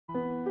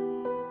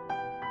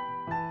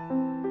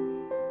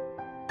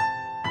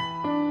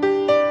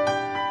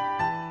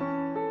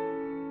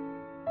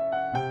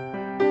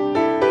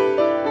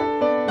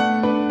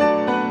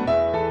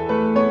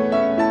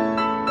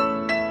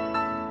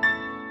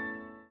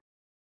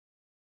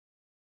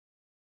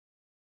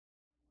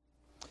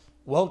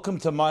Welcome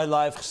to My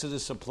Life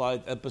Chassidus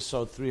Applied,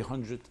 episode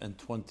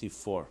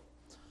 324.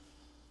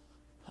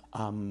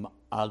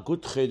 A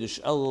good Chedesh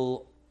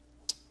Elul,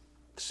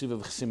 Ksiva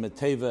V'Chsimet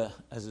Teva,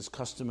 as is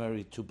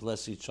customary to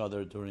bless each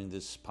other during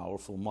this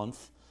powerful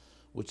month,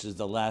 which is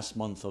the last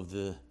month of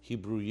the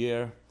Hebrew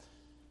year,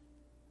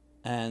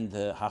 and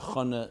the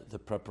Hachana, the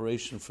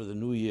preparation for the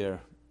new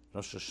year,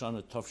 Rosh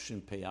Hashanah Tofshin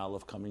Pei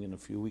Aleph, coming in a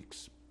few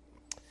weeks.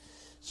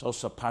 It's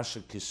also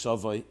Parsha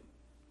Kisavai.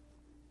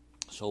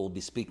 So we'll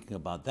be speaking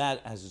about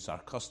that, as is our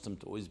custom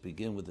to always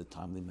begin with the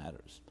timely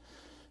matters.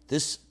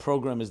 This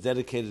program is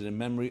dedicated in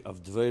memory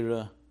of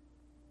Dvera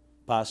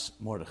Bas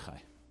Mordechai.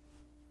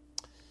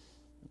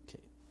 Okay.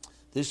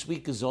 This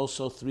week is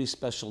also 3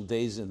 special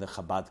days in the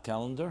Chabad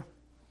calendar,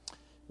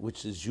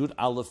 which is Yud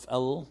Aleph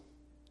Elul,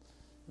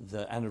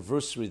 the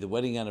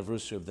wedding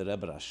anniversary of the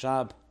Rebbe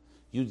Rashab,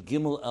 Yud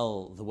Gimel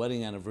El, the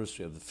wedding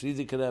anniversary of the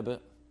Frierdiker Rebbe,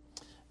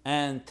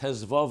 and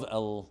Tezvav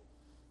El,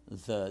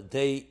 the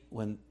day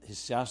when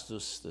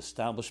Hisyastus, the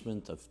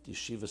establishment of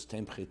Yeshivas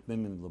Temchet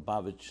Mimim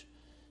Lubavitch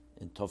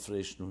in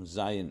Tofresh Nun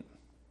Zayin,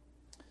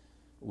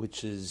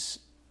 which is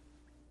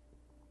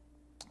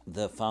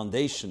the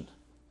foundation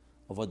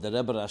of what the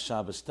Rebbe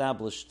Rashab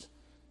established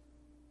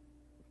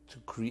to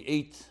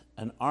create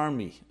an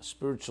army, a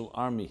spiritual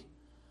army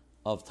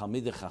of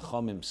Talmidei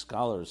Chachamim,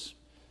 scholars,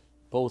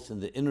 both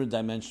in the inner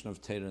dimension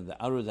of Torah and the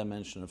outer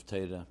dimension of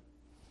Torah,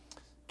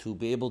 to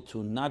be able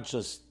to not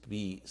just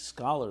be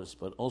scholars,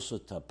 but also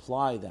to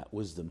apply that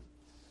wisdom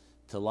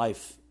to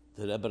life.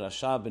 The Rebbe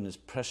Rashab, in his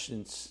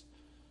prescience,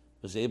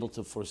 was able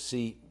to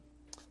foresee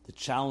the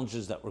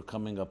challenges that were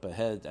coming up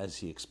ahead, as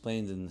he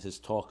explained in his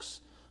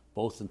talks,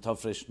 both in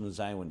Tofresh Nun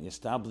Zayin, when he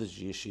established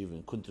Yeshiva,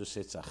 in Kuntrus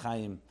Eitz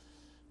HaChaim,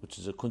 which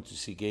is a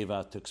kuntrus he gave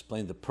out to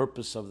explain the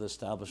purpose of the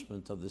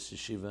establishment of this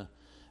yeshiva,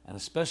 and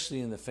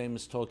especially in the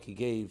famous talk he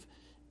gave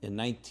in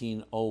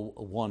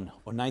 1901,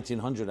 or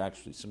 1900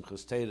 actually,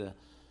 Simchas Torah,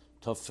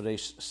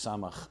 Tofresh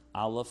Samach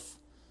Aleph,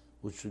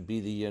 which would be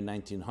the year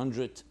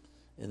 1900,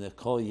 in the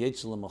Kol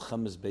Yetzel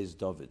Melchemes Beis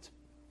David,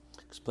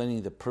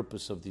 explaining the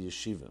purpose of the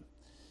yeshiva.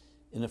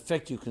 In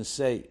effect, you can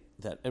say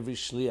that every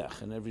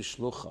shliach and every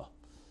shlucha,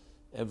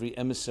 every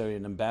emissary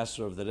and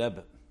ambassador of the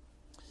Rebbe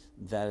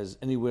that is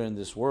anywhere in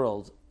this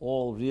world,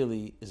 all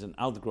really is an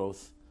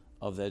outgrowth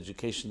of the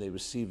education they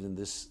received in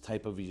this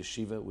type of a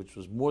yeshiva, which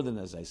was more than,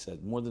 as I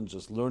said, more than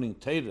just learning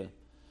Torah,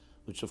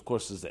 which of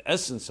course is the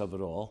essence of it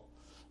all,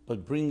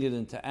 but bring it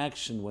into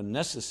action when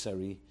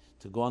necessary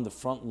to go on the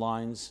front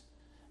lines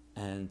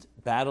and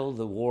battle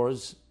the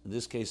wars, in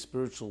this case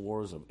spiritual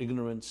wars of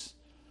ignorance,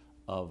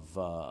 of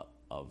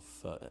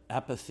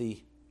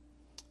apathy,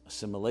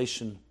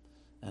 assimilation,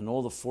 and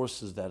all the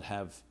forces that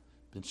have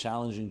been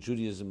challenging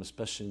Judaism,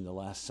 especially in the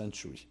last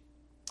century.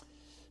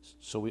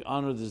 So we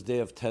honor this day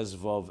of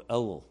Tezvav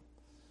Elul.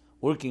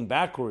 Working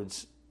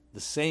backwards, the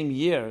same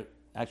year,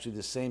 actually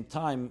the same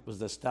time, was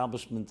the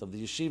establishment of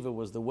the yeshiva,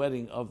 was the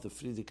wedding of the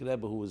Frierdiker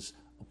Rebbe, who was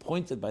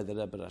appointed by the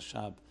Rebbe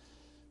Rashab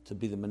to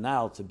be the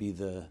menal, to be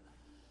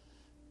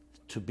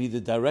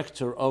the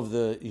director of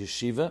the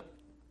yeshiva.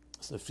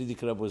 So the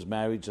Frierdiker Rebbe was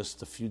married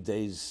just a few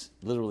days,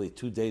 literally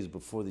 2 days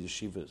before the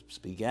yeshiva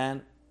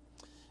began.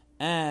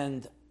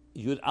 And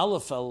Yud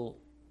Aleph El,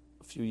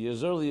 a few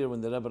years earlier,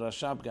 when the Rebbe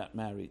Rashab got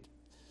married.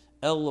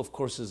 El, of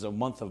course, is a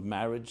month of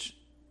marriage.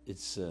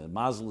 Its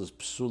mazel is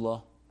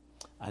Psula.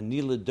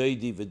 Ani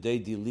l'doidi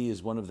v'doidi li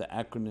is one of the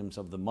acronyms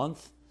of the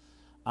month.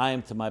 I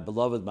am to my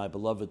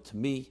beloved to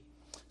me.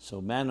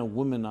 So man and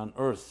woman on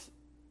earth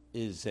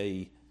is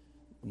a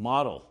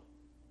model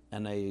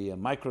and a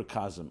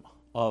microcosm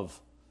of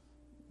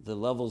the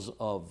levels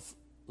of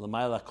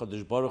L'mayla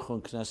Kodesh Baruch Hu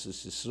and Knesset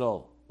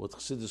Yisrael, what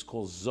Chassidus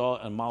calls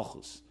Zoh and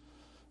Malchus.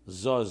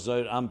 Zoh,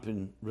 Zohar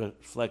Ampin,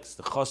 reflects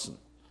the Chosin,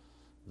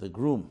 the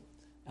groom,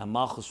 and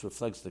Malchus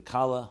reflects the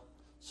Kala.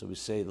 So we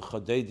say the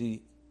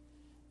Chodedi,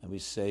 and we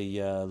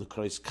say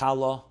L'krois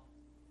Kala,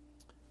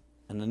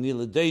 and Ani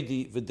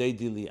l'deidi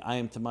v'deidi li. I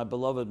am to my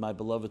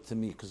beloved to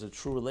me, because a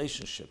true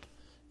relationship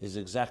is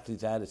exactly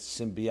that. It's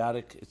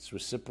symbiotic, it's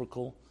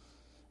reciprocal,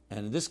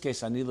 and in this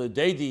case, Ani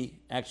l'deidi,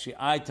 actually,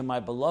 I to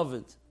my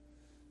beloved,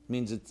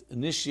 means it's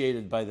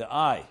initiated by the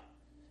I,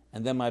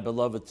 and then my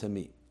beloved to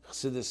me.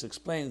 Chassidus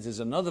explains there's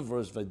another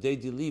verse,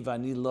 v'deidi li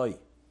v'ani loi,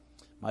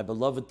 my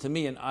beloved to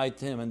me and I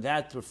to him, and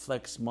that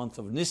reflects month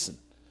of Nisan.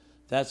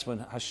 That's when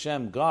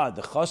Hashem, God,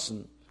 the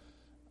Chosin,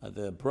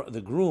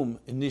 the groom,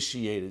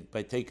 initiated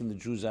by taking the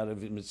Jews out of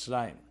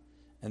Mitzrayim.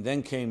 And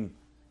then came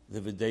the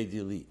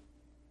V'deidi Li.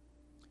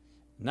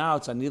 Now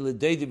it's Ani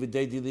l'deidi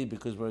v'deidi li,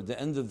 because we're at the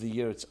end of the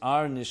year. It's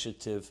our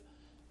initiative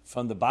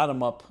from the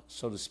bottom up,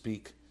 so to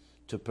speak,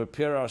 to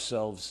prepare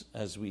ourselves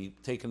as we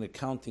take an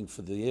accounting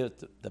for the year,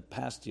 the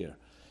past year,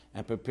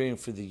 and preparing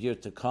for the year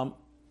to come,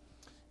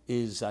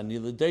 is Ani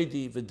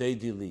l'deidi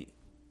v'deidi li,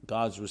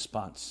 God's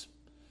response.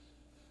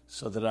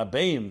 So the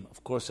Rabbeim,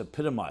 of course,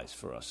 epitomize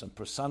for us and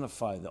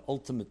personify the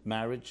ultimate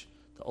marriage,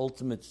 the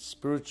ultimate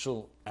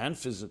spiritual and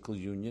physical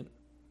union,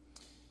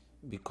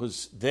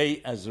 because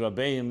they, as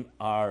Rabbeim,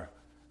 are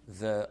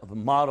the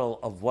model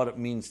of what it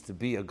means to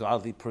be a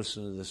godly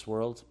person in this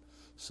world.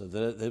 So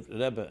the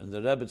Rebbe and the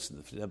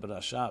Rebbetzin, the Rebbe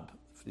Rashab,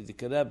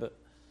 Frierdiker Rebbe,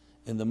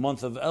 in the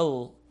month of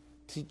El,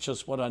 teach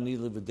us what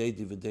Anila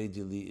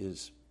V'Deidi Li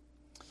is.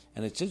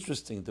 And it's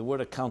interesting, the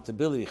word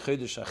accountability,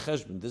 Chodesh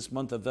HaCheshbon, this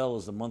month of El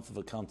is the month of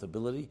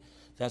accountability.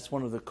 That's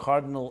one of the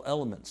cardinal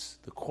elements,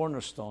 the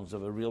cornerstones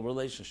of a real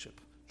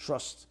relationship,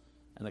 trust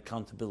and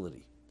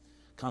accountability.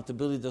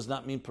 Accountability does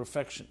not mean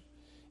perfection.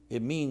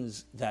 It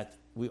means that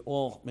we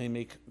all may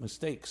make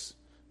mistakes,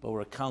 but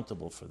we're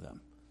accountable for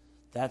them.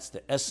 That's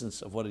the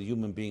essence of what a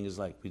human being is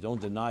like. We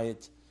don't deny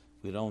it,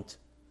 we don't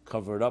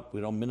cover it up, we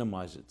don't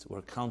minimize it. We're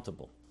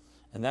accountable.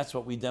 And that's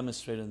what we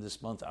demonstrate in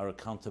this month, our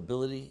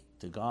accountability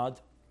to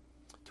God,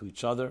 to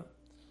each other,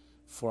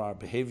 for our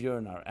behavior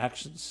and our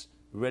actions,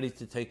 ready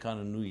to take on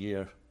a new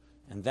year.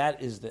 And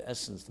that is the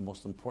essence, the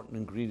most important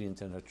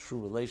ingredient in a true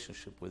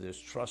relationship, where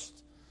there's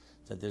trust,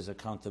 that there's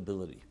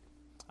accountability.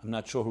 I'm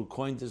not sure who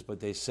coined this, but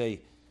they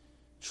say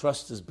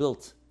trust is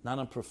built not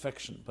on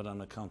perfection, but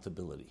on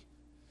accountability.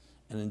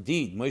 And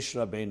indeed, Moshe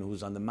Rabbeinu,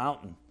 who's on the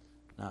mountain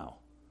now,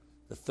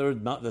 the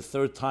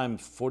third time,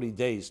 40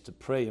 days, to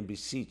pray and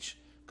beseech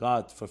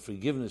God for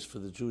forgiveness for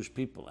the Jewish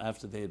people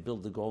after they had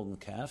built the golden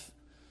calf,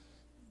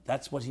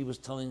 that's what he was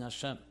telling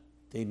Hashem.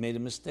 They made a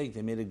mistake.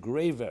 They made a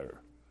grave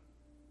error.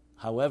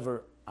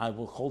 However, I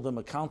will hold them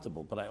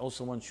accountable, but I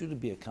also want you to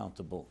be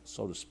accountable,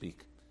 so to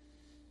speak,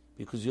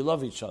 because you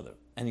love each other.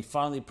 And he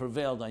finally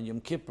prevailed on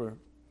Yom Kippur.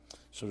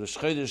 So the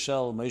Chodesh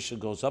El, Moshe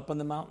goes up on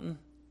the mountain,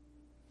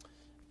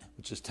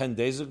 which is 10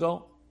 days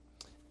ago,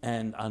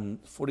 and on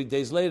 40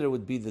 days later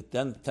would be the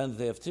 10th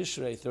day of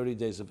Tishrei, 30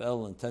 days of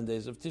El and 10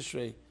 days of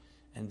Tishrei,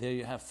 and there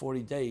you have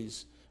 40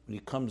 days when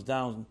he comes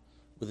down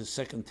with the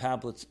second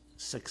tablet,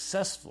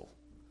 successful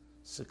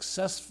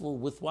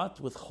with what?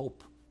 With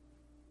hope,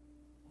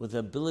 with the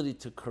ability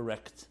to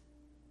correct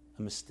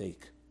a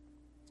mistake.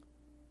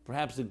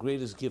 Perhaps the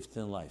greatest gift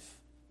in life,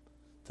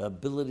 the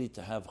ability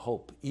to have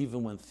hope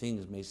even when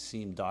things may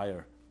seem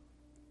dire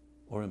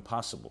or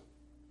impossible.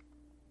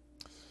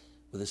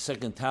 With the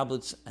second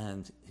tablets,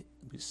 and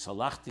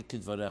Salachti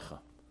Kidvarecha,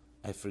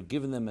 I've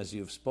forgiven them as you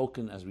have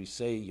spoken, as we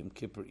say Yom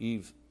Kippur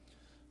Eve,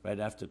 right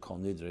after Kol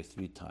Nidre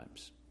 3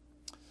 times.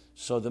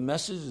 So the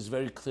message is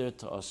very clear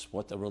to us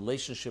what the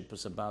relationship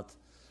is about,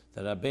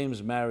 that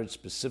Rabbeim's marriage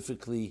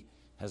specifically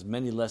has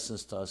many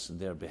lessons to us in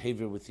their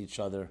behavior with each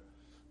other,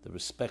 the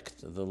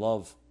respect, the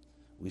love.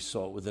 We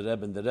saw it with the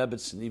Rebbe and the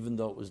Rebbetzin, even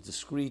though it was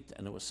discreet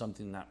and it was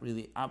something not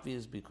really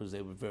obvious because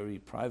they were very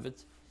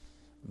private.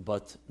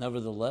 But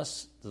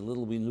nevertheless, the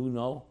little we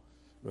know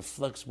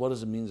reflects what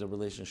does it mean as a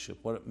relationship,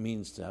 what it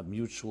means to have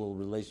mutual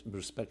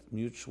respect,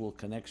 mutual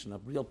connection, a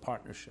real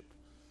partnership.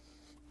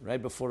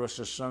 Right before Rosh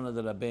Hashanah,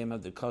 the Rabbeim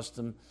had the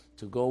custom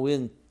to go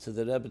in to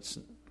the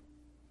Rebbetzin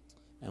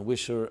and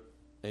wish her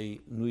a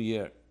new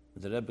year.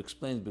 The Rebbe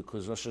explains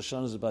because Rosh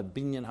Hashanah is about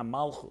Binyan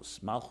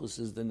HaMalchus. Malchus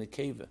is the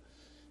Nekeva,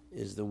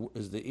 is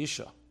the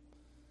Isha.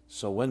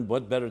 So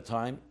what better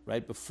time,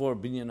 right before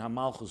Binyan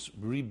HaMalchus,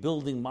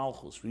 rebuilding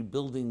Malchus,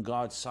 rebuilding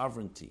God's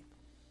sovereignty,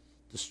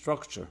 the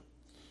structure.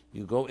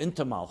 You go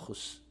into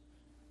Malchus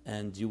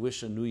and you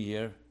wish a new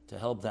year to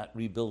help that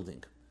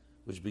rebuilding,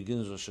 which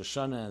begins Rosh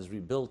Hashanah and is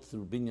rebuilt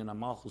through Binyan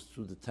HaMalchus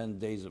through the 10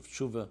 days of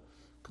Tshuva,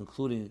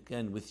 concluding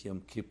again with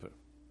Yom Kippur.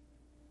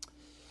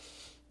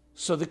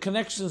 So the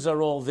connections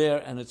are all there,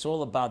 and it's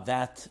all about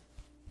that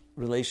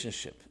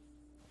relationship.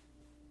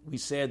 We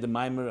say at the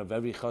Maimer of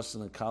every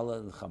Chassan and Kala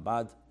and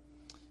Chabad,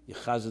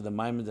 Yechazer the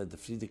Maimer that the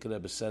Frierdiker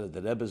Rebbe said at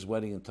the Rebbe's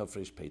wedding in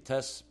Tafresh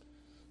Peites.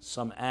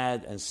 Some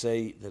add and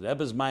say the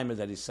Rebbe's Maimer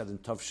that he said in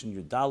Tafshin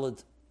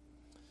Yudalad,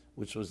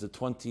 which was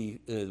Tafshin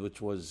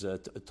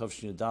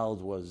Yudalad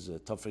was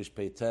Tafresh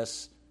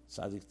Peites,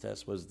 Tzadik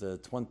Tes was the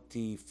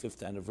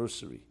 25th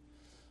anniversary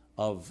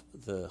of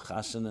the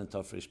Chassan and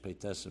Tafresh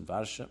Peites in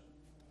Varsha.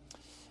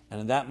 And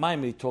in that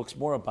Maimer he talks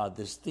more about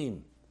this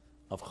theme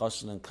of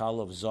Chassan and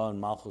Kala, of Zohar and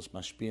Malchus,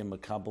 Mashpia and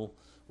Makabel,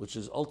 which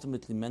is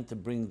ultimately meant to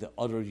bring the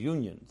utter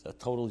union, the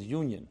total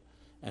union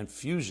and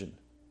fusion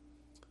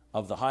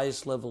of the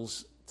highest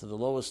levels to the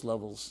lowest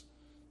levels,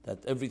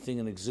 that everything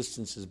in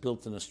existence is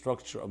built in a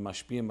structure of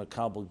Mashpia and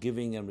Makabel,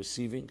 giving and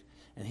receiving.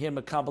 And here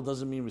Makabel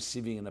doesn't mean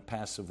receiving in a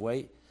passive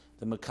way.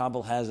 The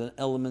Makabel has an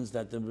element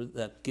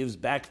that gives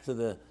back to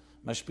the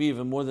Mashpia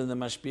even more than the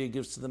Mashpia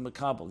gives to the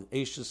Makabel.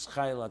 Eishes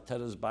Chayla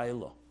Teres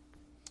Bailo,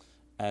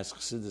 as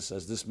Chassidus,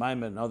 as this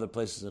Maimer and other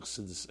places in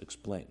Chassidus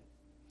explain.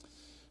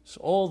 So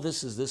all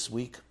this is this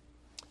week,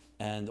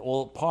 and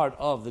all part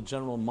of the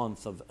general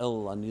month of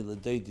El Anila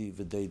Deidi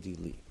V'Deidi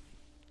Li.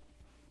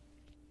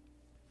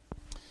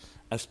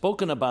 I've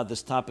spoken about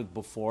this topic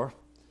before,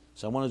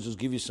 so I want to just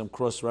give you some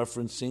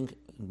cross-referencing,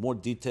 more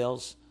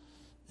details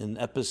in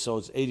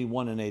episodes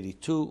 81 and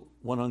 82,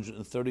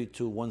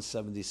 132,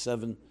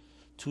 177,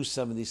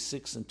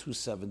 276, and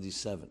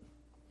 277.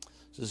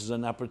 So this is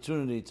an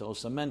opportunity to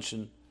also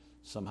mention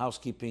some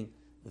housekeeping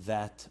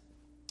that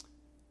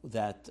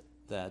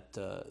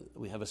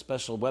we have a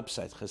special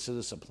website,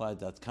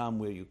 chassidusapply.com,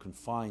 where you can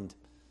find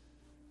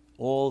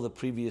all the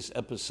previous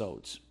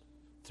episodes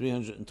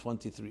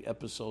 323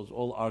 episodes,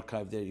 all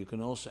archived there. You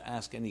can also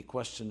ask any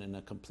question in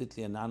a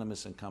completely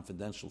anonymous and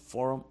confidential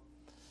forum,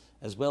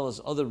 as well as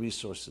other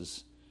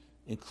resources,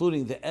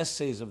 including the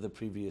essays of the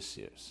previous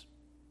years.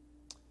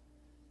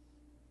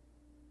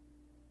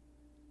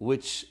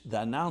 Which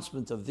the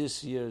announcement of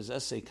this year's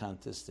essay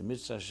contest, the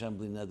Mitzvah Hashem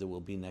Bli Neder, will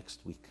be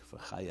next week for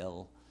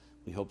Chayel.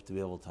 We hope to be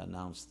able to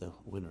announce the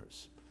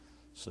winners.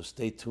 So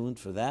stay tuned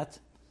for that.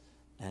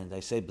 And I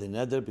say Bli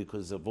Neder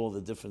because of all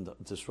the different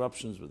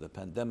disruptions with the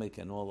pandemic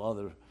and all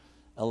other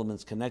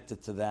elements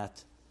connected to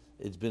that.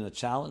 It's been a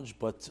challenge,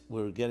 but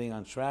we're getting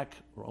on track.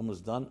 We're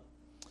almost done.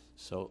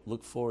 So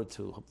look forward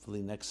to,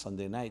 hopefully next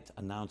Sunday night,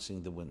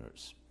 announcing the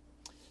winners.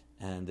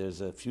 And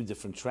there's a few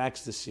different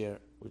tracks this year,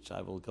 which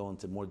I will go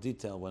into more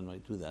detail when I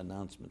do the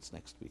announcements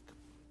next week.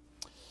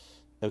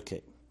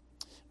 Okay.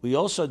 We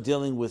also are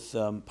dealing with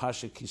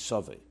Parsha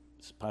Kisove.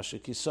 It's Parsha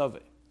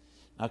Kisove.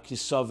 Now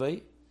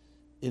Kisove,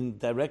 in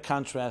direct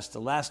contrast to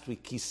last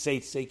week,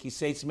 Kiseitse.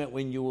 Kiseitse meant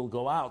when you will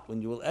go out,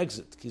 when you will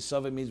exit.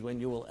 Kisove means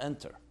when you will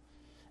enter.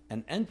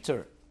 And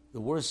enter,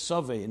 the word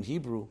Sove in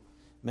Hebrew,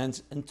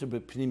 means enter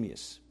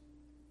bepnimius.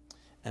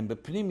 And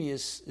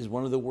bepnimius is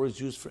one of the words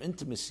used for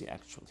intimacy,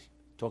 actually.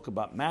 Talk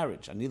about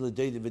marriage. Anila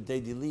Deidi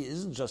V'Deidi Li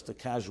isn't just a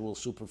casual,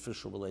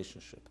 superficial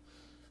relationship.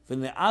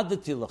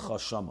 V'ne'adati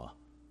l'chashama,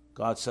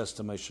 God says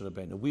to Moshe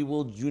Rabbeinu, we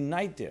will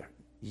unite there.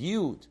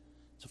 Yud.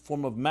 It's a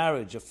form of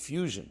marriage, a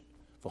fusion.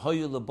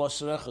 V'hoyu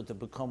l'basrecha, to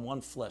become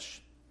one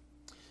flesh.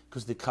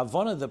 Because the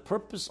kavanah, the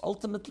purpose,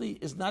 ultimately,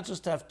 is not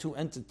just to have two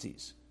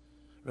entities.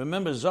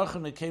 Remember, Zachar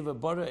Nekeva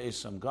Bara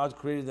Esam, God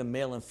created them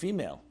male and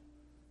female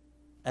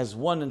as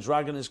one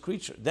androgynous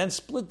creature. Then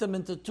split them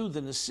into two,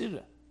 the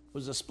Nesira.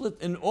 Was a split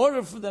in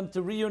order for them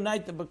to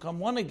reunite and become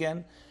one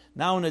again,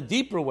 now in a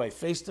deeper way,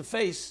 face to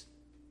face,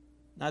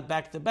 not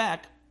back to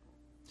back,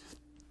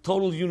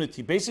 total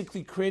unity,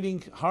 basically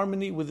creating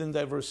harmony within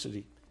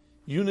diversity,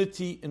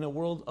 unity in a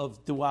world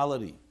of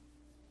duality.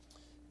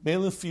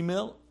 Male and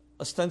female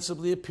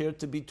ostensibly appear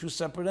to be two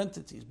separate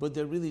entities, but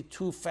they're really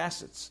two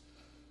facets,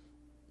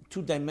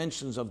 two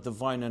dimensions of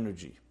divine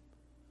energy.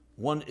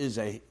 One is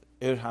a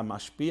Er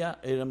HaMashpia,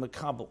 Er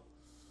HaMekabel.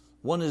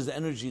 One is the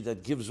energy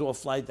that gives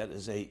off light, that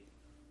is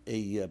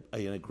an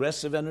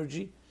aggressive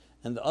energy,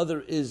 and the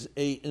other is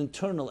an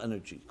internal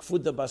energy.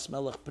 Kfuda bas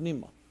melech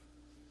pnima.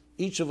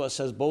 Each of us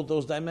has both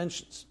those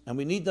dimensions, and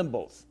we need them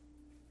both.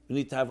 We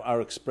need to have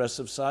our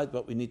expressive side,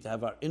 but we need to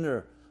have our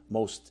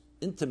innermost,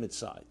 intimate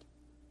side.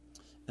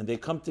 And they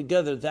come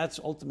together.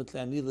 That's ultimately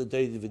anila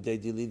deidi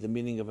v'deidi li, the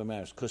meaning of a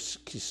marriage. Because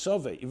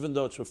kisove, even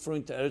though it's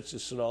referring to Eretz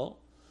Yisrael,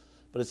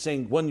 but it's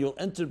saying when you'll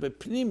enter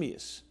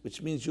bepnimius,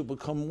 which means you'll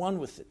become one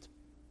with it.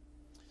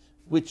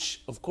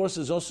 Which, of course,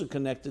 is also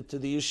connected to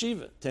the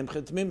yeshiva,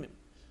 Temchet Mimim.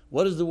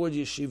 What does the word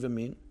yeshiva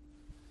mean?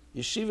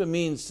 Yeshiva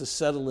means to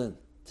settle in,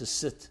 to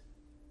sit.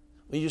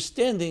 When you're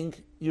standing,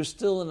 you're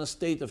still in a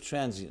state of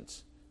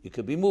transience. You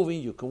could be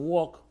moving, you can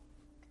walk.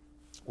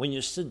 When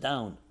you sit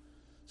down,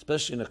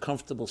 especially in a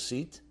comfortable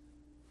seat,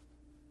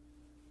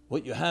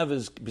 what you have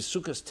is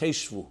Bisukas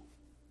Teshvu.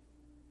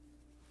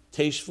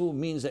 Teshvu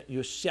means that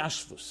you're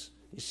shashvus.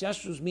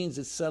 Shashvus means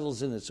it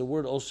settles in. It's a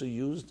word also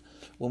used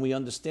when we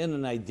understand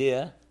an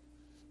idea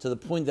to the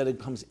point that it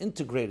becomes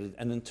integrated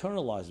and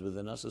internalized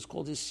within us. It's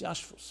called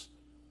hisyashvus.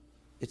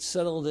 It's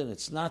settled in.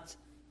 It's not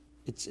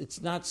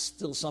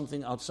still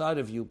something outside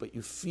of you, but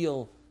you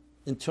feel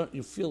it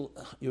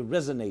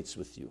resonates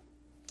with you.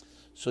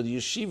 So the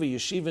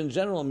yeshiva in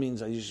general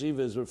means a yeshiva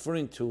is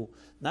referring to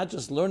not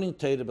just learning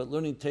Torah, but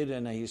learning Torah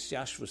in a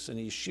hisyashvus, in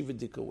a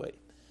yeshividik way,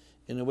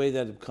 in a way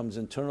that it becomes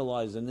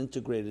internalized and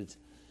integrated,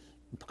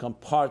 become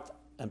part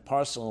and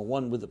parcel and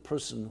one with the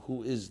person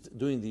who is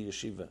doing the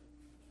yeshiva.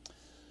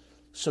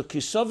 So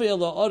kisove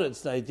ala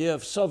oretz, the idea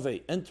of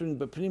sove, entering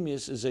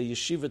bepnimius, is a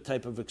yeshiva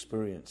type of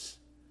experience,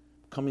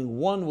 becoming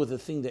one with the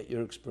thing that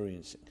you're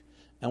experiencing.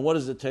 And what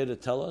does the Torah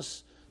tell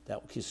us?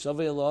 That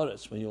kisove ala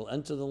oretz, when you'll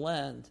enter the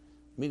land,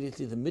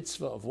 immediately the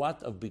mitzvah of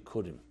what? Of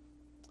bikurim,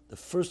 the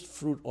first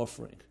fruit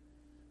offering.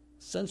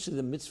 Essentially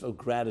the mitzvah of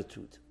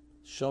gratitude,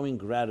 showing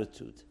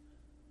gratitude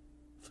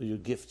for your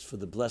gifts, for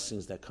the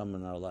blessings that come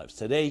in our lives.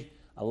 Today,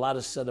 a lot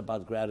is said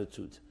about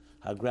gratitude,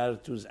 how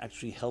gratitude is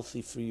actually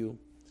healthy for you,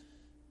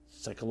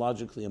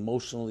 psychologically,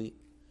 emotionally.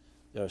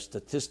 There are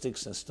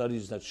statistics and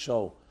studies that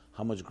show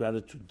how much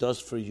gratitude does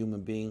for a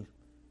human being,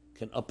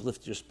 can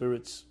uplift your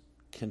spirits,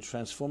 can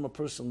transform a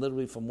person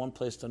literally from one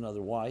place to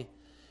another. Why?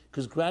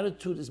 Because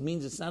gratitude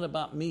means it's not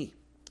about me.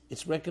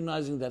 It's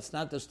recognizing that it's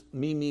not just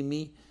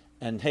me,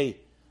 and hey,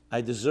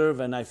 I deserve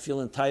and I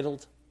feel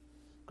entitled.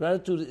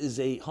 Gratitude is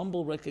a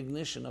humble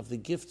recognition of the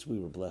gifts we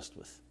were blessed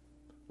with.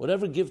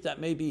 Whatever gift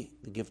that may be,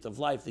 the gift of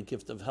life, the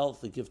gift of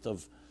health, the gift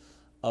of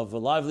a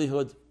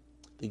livelihood,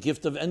 the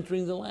gift of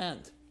entering the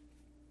land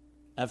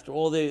after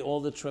all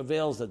the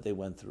travails that they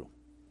went through.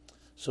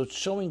 So it's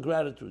showing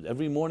gratitude.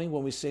 Every morning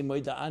when we say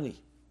Moida Ani,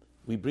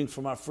 we bring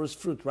from our first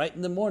fruit right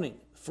in the morning.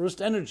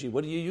 First energy,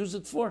 what do you use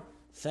it for?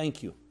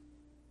 Thank you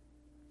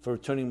for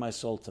returning my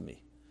soul to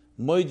me.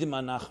 Moidim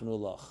anachnu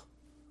lach.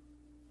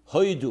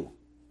 Hoidu.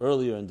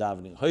 earlier in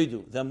davening.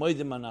 Hoidu,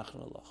 v'moidim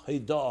anachnu lach.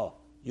 Hoidah,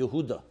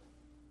 Yehuda,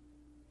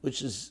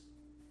 which is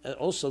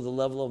also the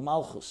level of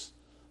Malchus.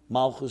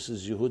 Malchus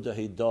is Yehuda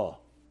Heidah,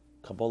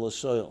 Kabbalah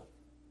soil.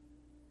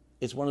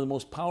 It's one of the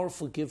most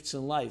powerful gifts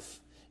in life.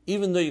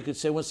 Even though you could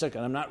say, 1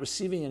 second, I'm not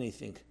receiving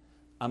anything.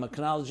 I'm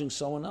acknowledging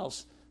someone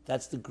else.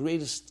 That's the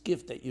greatest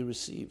gift that you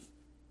receive.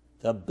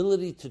 The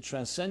ability to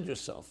transcend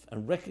yourself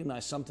and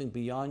recognize something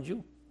beyond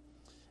you.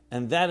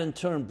 And that in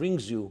turn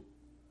brings you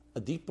a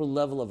deeper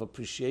level of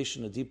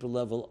appreciation, a deeper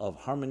level of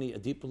harmony, a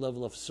deeper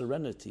level of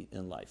serenity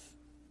in life.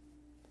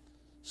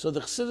 So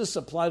the Chassidus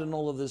applied in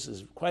all of this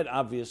is quite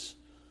obvious.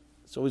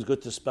 It's always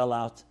good to spell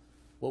out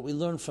what we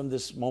learn from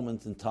this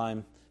moment in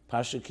time.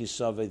 Pasha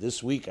Kisave,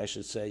 this week I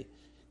should say,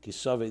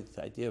 Kisave,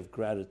 the idea of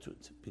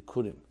gratitude,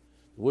 Bikurim.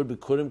 The word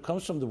Bikurim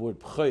comes from the word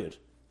B'choyer,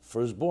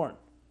 firstborn.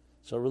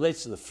 So it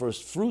relates to the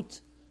first fruit,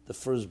 the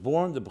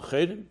firstborn, the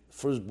B'choyerim,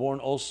 firstborn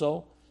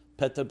also,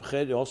 Peter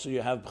B'choyer, also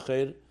you have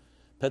B'choyer,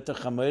 Peter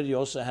Chamer, you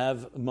also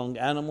have among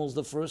animals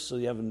the first, so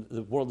you have in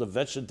the world of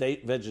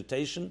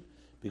vegetation,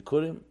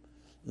 Bikurim,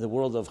 in the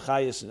world of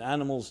chayas and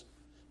animals,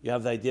 you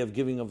have the idea of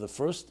giving of the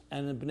first,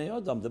 and in Bnei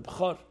Adam, the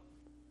B'chor,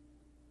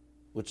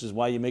 which is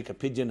why you make a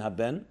pidyon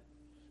haben,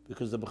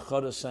 because the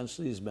B'chor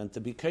essentially is meant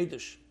to be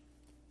Kaddish.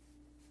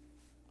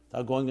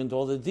 Without going into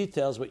all the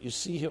details, what you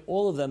see here,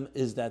 all of them,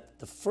 is that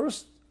the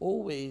first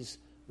always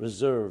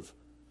reserve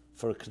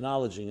for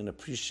acknowledging and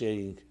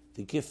appreciating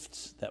the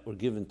gifts that were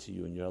given to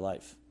you in your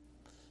life.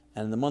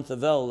 And in the month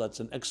of El, that's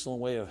an excellent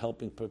way of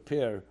helping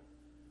prepare,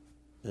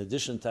 in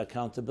addition to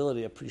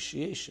accountability,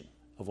 appreciation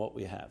of what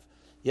we have.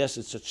 Yes,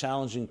 it's a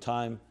challenging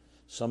time.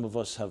 Some of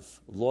us have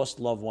lost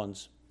loved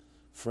ones,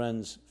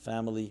 friends,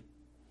 family.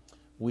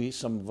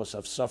 Some of us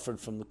have suffered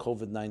from the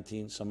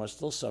COVID-19. Some are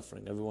still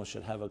suffering. Everyone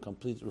should have a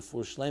complete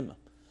refuah shlema.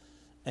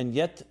 And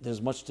yet,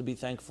 there's much to be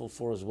thankful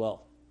for as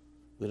well.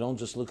 We don't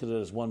just look at it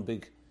as one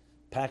big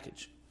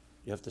package.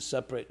 You have to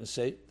separate and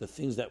say the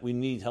things that we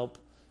need help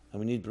and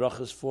we need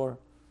brachas for.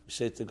 We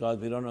say to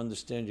God, we don't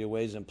understand your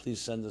ways, and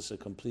please send us a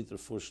complete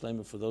refuah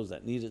shlema for those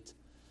that need it.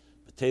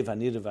 B'teiv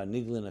hanidav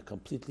hanigla, in a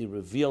completely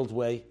revealed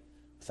way,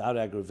 without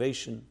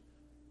aggravation,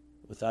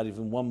 without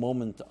even one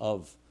moment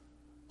of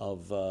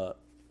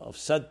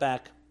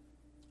setback.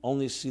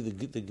 Only see the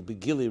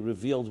begili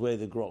revealed way,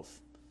 the growth.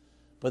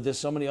 But there's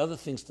so many other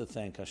things to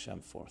thank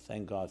Hashem for,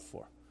 thank God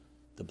for.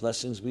 The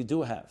blessings we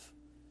do have.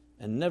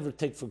 And never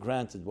take for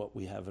granted what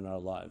we have in our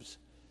lives.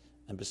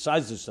 And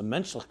besides there's the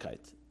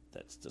menschlichkeit,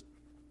 that's the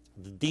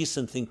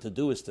decent thing to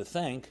do is to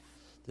thank.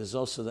 There's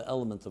also the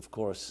element, of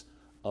course,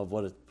 of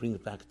what it brings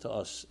back to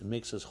us. It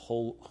makes us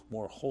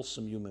more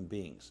wholesome human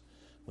beings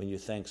when you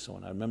thank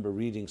someone. I remember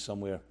reading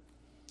somewhere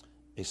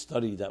a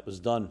study that was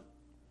done.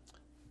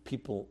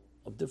 People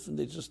of different,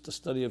 they just a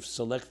study of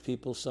select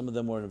people. Some of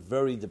them were in a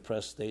very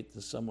depressed state,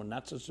 and some were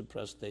not such a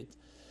depressed state.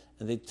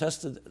 And they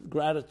tested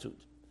gratitude.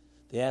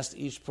 They asked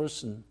each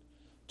person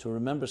to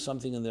remember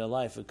something in their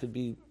life. It could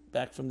be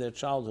back from their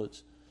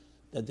childhoods,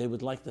 that they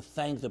would like to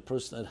thank the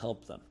person that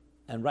helped them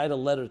and write a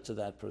letter to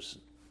that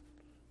person.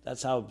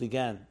 That's how it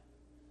began.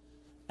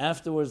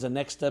 Afterwards, the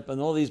next step,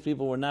 and all these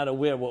people were not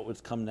aware what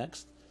would come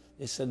next.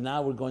 They said,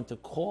 now we're going to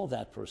call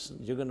that person.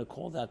 You're going to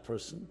call that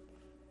person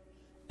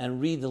and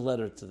read the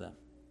letter to them.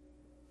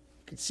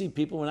 You could see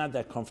people were not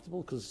that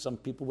comfortable because some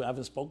people we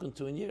haven't spoken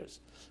to in years.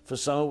 For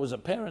some it was a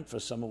parent, for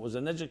some it was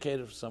an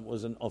educator, for some it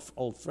was an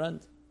old friend.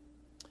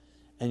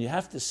 And you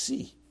have to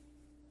see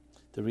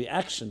the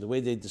reaction, the way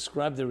they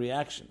describe the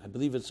reaction. I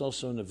believe it's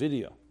also in a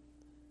video.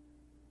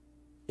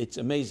 It's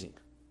amazing.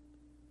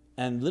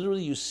 And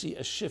literally you see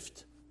a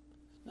shift.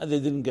 Now they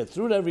didn't get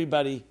through to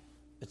everybody,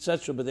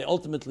 etc., but they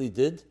ultimately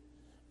did.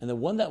 And the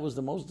one that was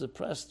the most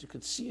depressed, you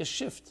could see a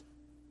shift.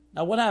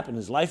 Now what happened?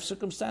 His life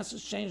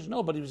circumstances changed?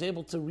 No, but he was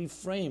able to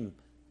reframe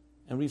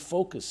and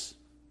refocus.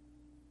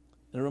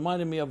 And it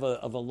reminded me of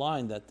a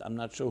line that I'm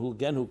not sure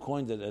who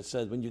coined it. It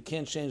said, when you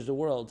can't change the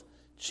world,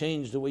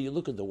 change the way you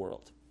look at the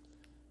world.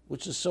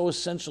 Which is so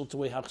essential to the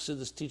way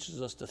Chassidus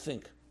teaches us to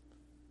think.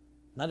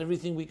 Not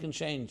everything we can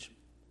change.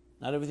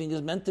 Not everything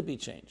is meant to be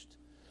changed.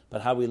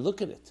 But how we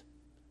look at it,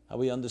 how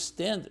we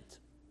understand it,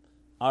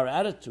 our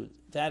attitude,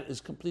 that is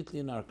completely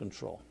in our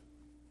control.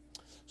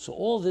 So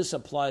all this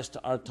applies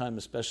to our time,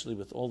 especially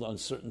with all the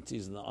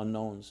uncertainties and the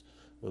unknowns.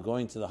 We're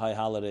going to the high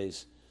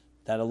holidays.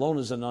 That alone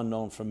is an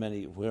unknown for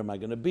many. Where am I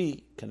going to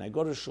be? Can I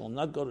go to shul?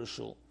 Not go to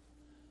shul?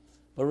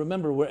 But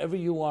remember, wherever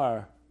you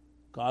are,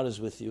 God is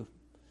with you.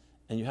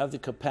 And you have the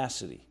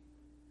capacity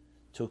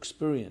to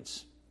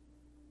experience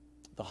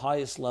the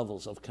highest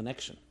levels of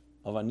connection,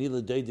 of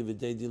anila deidi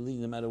v'deidi,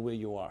 no matter where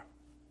you are.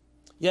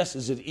 Yes,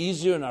 is it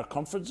easier in our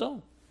comfort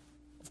zone?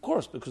 Of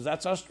course, because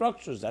that's our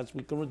structures.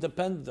 We can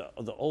depend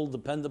the old,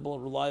 dependable,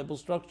 reliable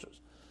structures.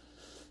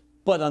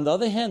 But on the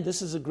other hand,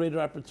 this is a greater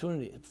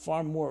opportunity.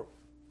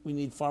 We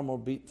need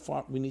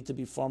to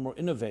be far more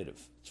innovative.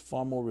 It's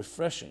far more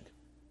refreshing.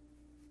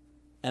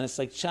 And it's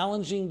like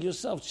challenging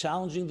yourself,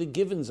 challenging the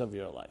givens of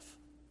your life.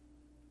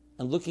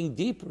 And looking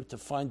deeper to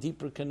find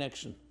deeper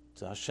connection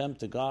to Hashem,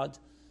 to God,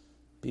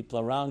 people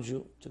around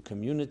you, to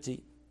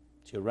community,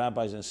 to your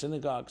rabbis and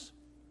synagogues,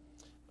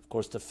 of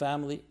course to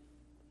family,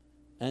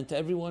 and to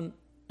everyone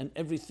and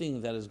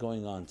everything that is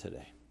going on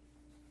today.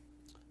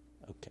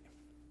 Okay.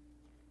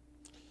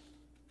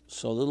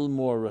 So a little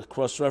more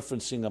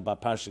cross-referencing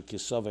about Parsha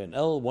Kisavei and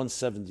El,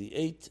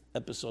 178,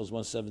 episodes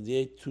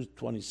 178,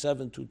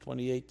 227,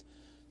 228,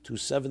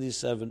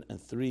 277,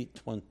 and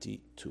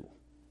 322.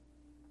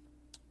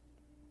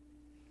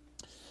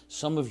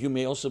 Some of you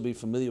may also be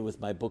familiar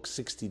with my book,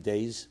 60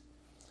 Days.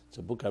 It's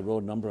a book I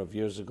wrote a number of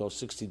years ago,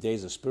 60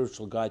 Days, a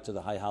spiritual guide to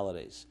the high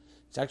holidays.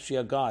 It's actually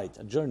a guide,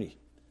 a journey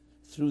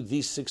through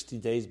these 60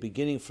 days,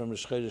 beginning from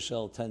Rosh Chodesh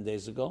El 10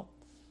 days ago,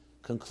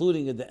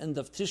 concluding at the end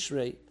of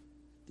Tishrei,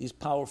 these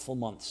powerful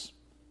months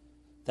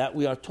that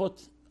we are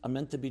taught are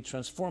meant to be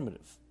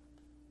transformative.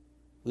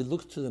 We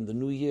look to them, the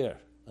new year,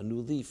 a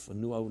new leaf, a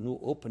new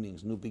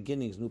openings, new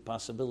beginnings, new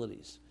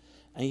possibilities.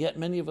 And yet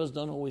many of us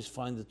don't always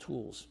find the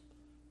tools.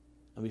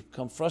 And we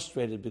become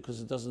frustrated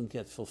because it doesn't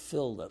get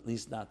fulfilled, at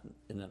least not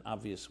in an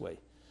obvious way.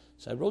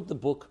 So I wrote the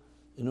book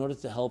in order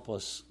to help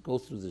us go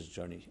through this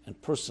journey and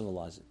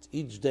personalize it.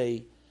 Each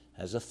day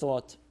has a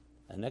thought,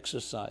 an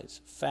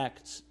exercise,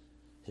 facts,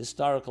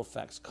 historical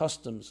facts,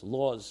 customs,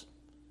 laws,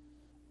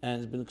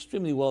 and it's been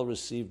extremely well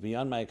received,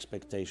 beyond my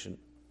expectation.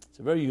 It's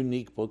a very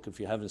unique book if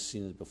you haven't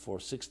seen it before,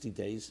 60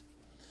 Days.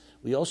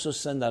 We also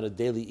send out a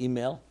daily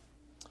email,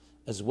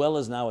 as well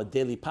as now a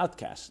daily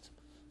podcast.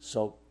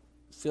 So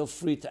feel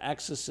free to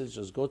access it.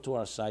 Just go to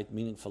our site,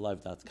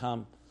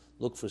 meaningfullife.com,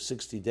 look for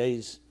 60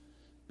 Days.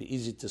 Be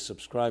easy to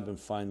subscribe and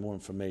find more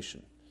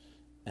information.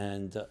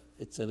 And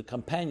it's a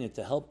companion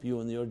to help you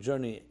in your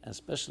journey, and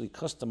especially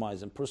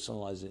customize and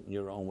personalize it in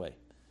your own way.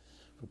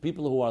 For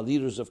people who are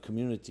leaders of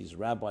communities,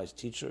 rabbis,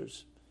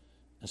 teachers,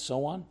 and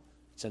so on,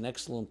 it's an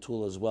excellent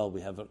tool as well.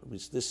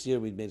 This year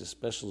we made a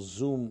special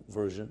Zoom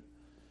version,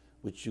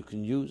 which you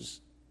can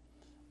use,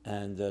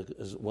 and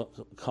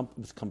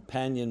with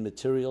companion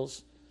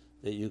materials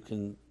that you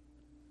can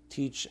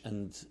teach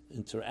and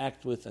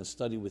interact with and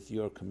study with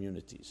your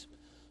communities.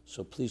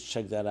 So please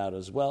check that out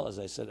as well. As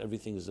I said,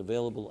 everything is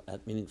available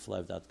at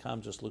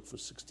meaningfullife.com. Just look for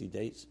 60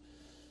 Days.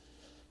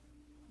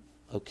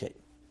 Okay.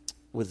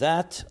 With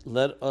that,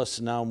 let us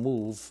now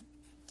move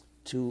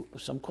to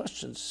some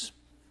questions.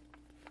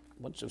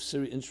 A bunch of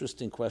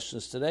interesting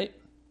questions today.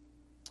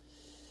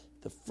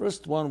 The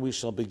first one we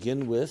shall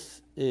begin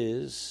with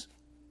is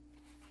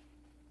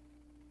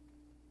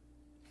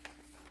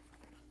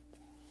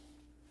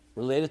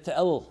related to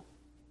Elul.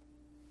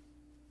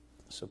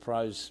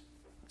 Surprise,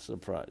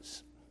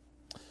 surprise.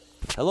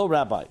 Hello,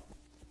 Rabbi.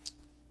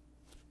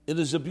 It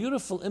is a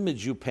beautiful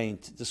image you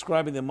paint,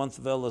 describing the month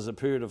of El as a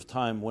period of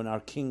time when our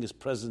King is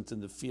present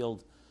in the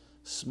field,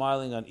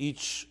 smiling on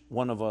each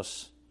one of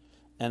us,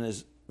 and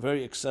is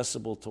very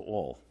accessible to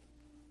all.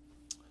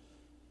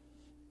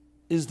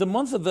 Is the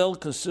month of El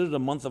considered a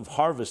month of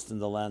harvest in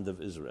the land of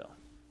Israel?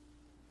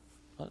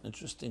 An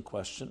interesting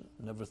question.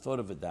 Never thought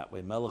of it that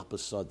way. Melech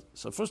Basad.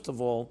 So first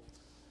of all,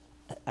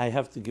 I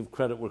have to give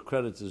credit where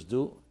credit is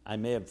due. I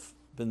may have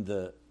been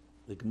the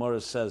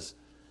Gemara says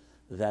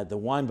that the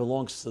wine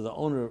belongs to the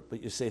owner,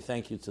 but you say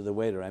thank you to the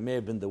waiter. I may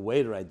have been the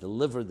waiter. I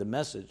delivered the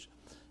message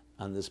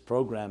on this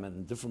program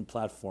and different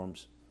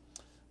platforms.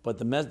 But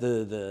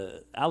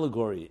the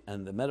allegory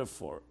and the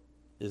metaphor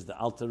is the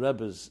Alter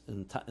Rebbe's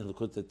in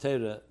Likutei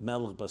Torah,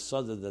 Melech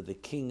Basada, that the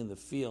king in the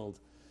field,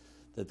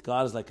 that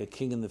God is like a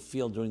king in the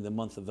field during the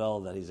month of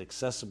El, that he's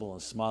accessible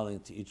and smiling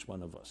to each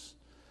one of us.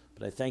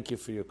 But I thank you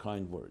for your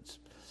kind words.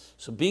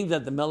 So being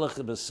that the Melech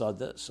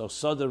Basada, so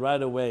Sada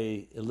right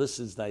away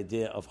elicits the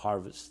idea of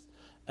harvest.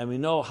 And we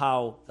know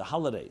how the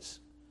holidays,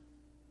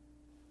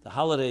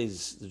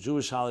 the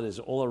Jewish holidays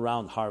are all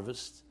around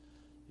harvest.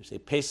 You say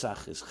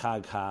Pesach is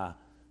Chag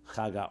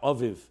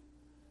HaOviv,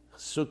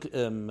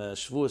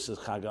 Shavuos is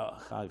Chag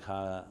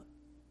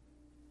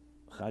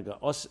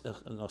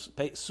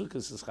Sukkot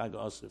is Chag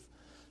HaOsif,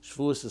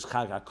 Shavuos is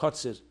Chag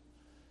HaKotzir,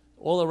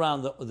 all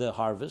around the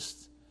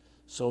harvest.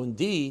 So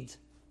indeed,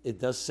 it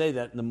does say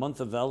that in the month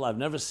of El, I've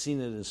never seen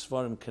it in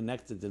Sfarim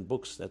connected in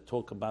books that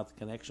talk about the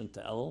connection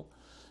to El,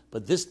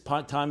 but this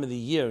time of the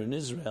year in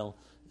Israel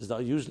is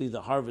usually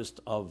the harvest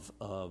of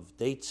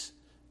dates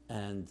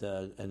and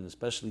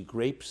especially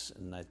grapes,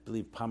 and I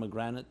believe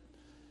pomegranate,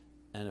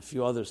 and a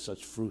few other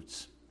such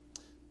fruits.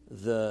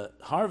 The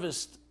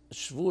harvest,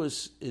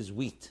 Shavuos, is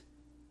wheat.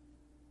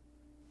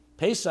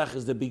 Pesach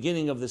is the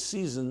beginning of the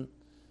season,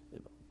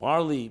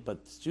 barley, but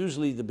it's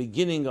usually the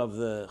beginning of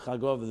the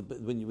Chagov,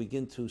 when you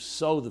begin to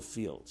sow the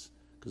fields,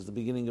 because the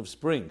beginning of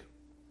spring.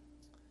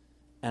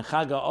 And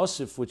Chag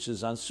HaOsif, which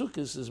is on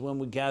Sukkot, is when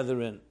we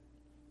gather in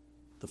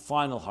the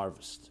final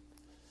harvest.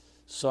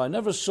 So I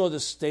never saw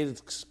this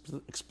stated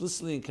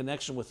explicitly in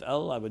connection with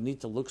El. I would need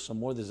to look some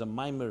more. There's a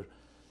mimer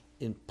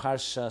in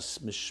Parshas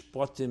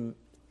Mishpatim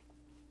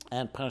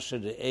and Parsha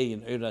Re'eh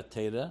in Eira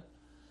Teira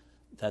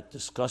that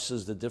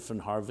discusses the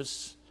different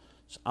harvests.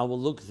 So I will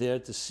look there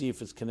to see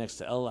if it connects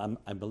to El.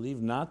 I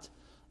believe not,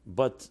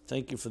 but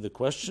thank you for the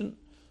question.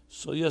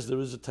 So yes, there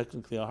is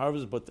technically a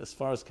harvest, but as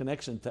far as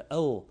connection to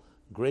El,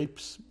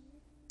 grapes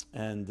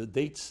and the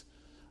dates,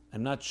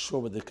 I'm not sure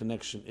what the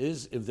connection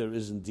is, if there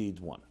is indeed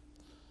one.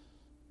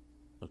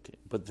 Okay,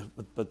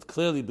 but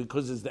clearly,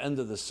 because it's the end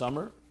of the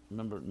summer,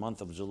 remember,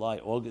 month of July,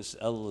 August,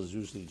 Elul is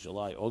usually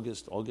July,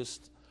 August.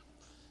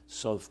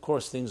 So, of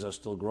course, things are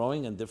still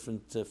growing, and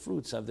different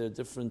fruits have their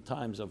different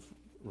times of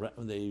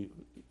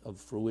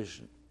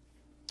fruition.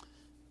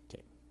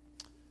 Okay.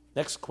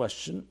 Next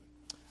question.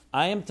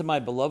 I am to my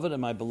beloved,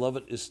 and my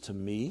beloved is to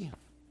me.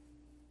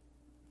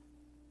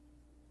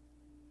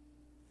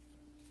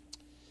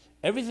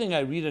 Everything I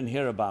read and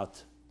hear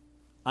about,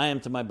 I am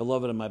to my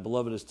beloved, and my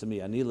beloved is to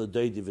me, ani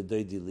l'doidi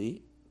v'doidi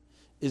li,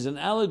 is an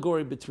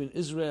allegory between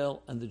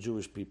Israel and the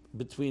Jewish people,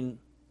 between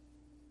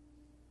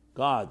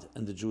God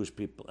and the Jewish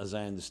people, as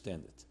I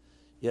understand it.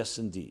 Yes,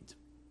 indeed.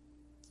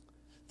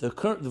 The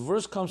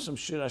verse comes from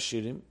Shir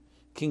HaShirim,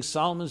 King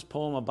Solomon's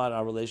poem about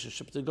our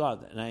relationship to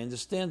God, and I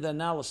understand the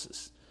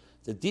analysis,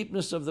 the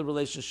deepness of the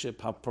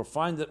relationship, how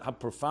profound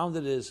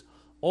it is,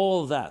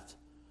 all of that.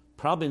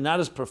 Probably not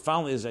as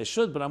profoundly as I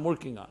should, but I'm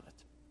working on it.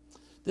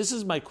 This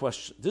is my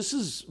question.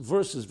 This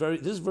verse is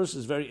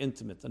very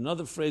intimate.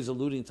 Another phrase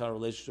alluding to our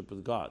relationship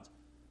with God.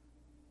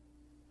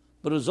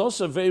 But it was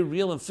also a very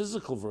real and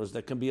physical verse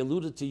that can be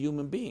alluded to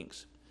human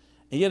beings.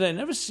 And yet I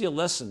never see a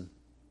lesson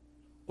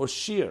or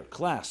shir,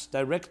 class,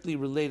 directly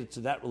related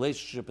to that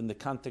relationship in the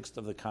context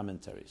of the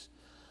commentaries.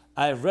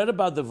 I have read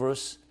about the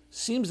verse.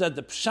 Seems that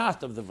the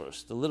pshat of the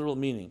verse, the literal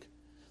meaning,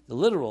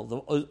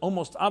 the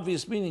almost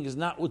obvious meaning is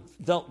not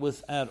dealt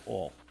with at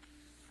all.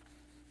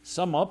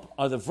 Sum up,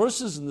 are the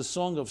verses in the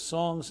Song of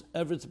Songs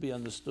ever to be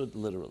understood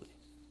literally?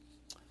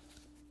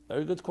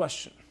 Very good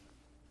question.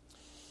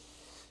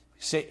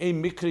 Say, a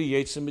mikri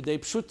yetzim b'dei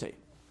pshutei.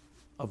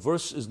 A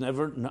verse is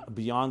never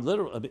beyond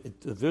literal.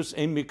 The verse,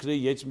 a mikri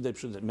yetzim b'dei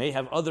pshutei, may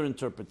have other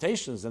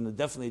interpretations, and it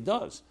definitely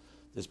does.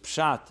 There's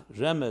pshat,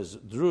 remez,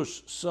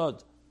 drush,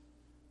 sod.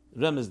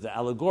 Remez is the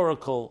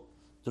allegorical,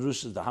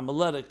 drush is the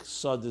homiletic,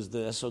 sod is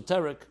the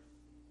esoteric.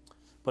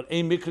 But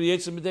a mikri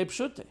yetzim b'dei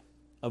pshutei.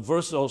 A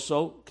verse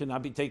also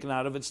cannot be taken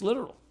out of its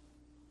literal,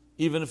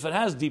 even if it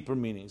has deeper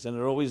meanings, and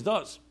it always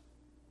does.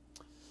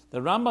 The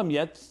Rambam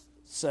yet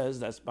says,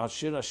 that's about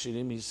Shir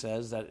HaShirim, he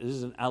says that it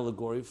is an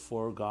allegory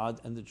for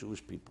God and the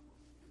Jewish people.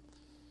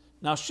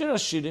 Now, Shir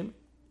HaShirim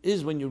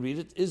is, when you read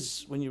it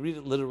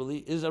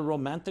literally, is a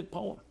romantic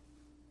poem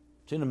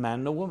between a man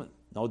and a woman.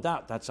 No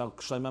doubt, that's how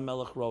Shlomo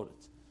Melech wrote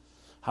it.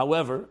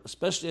 However,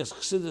 especially as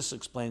Chassidus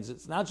explains it,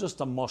 it's not just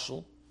a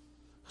moshel.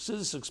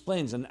 Chassidus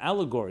explains an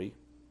allegory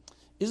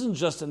isn't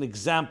just an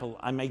example.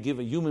 I may give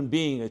a human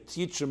being, a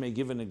teacher may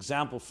give an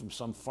example from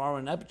some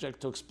foreign object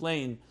to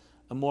explain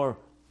a more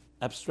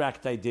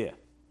abstract idea.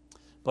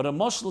 But a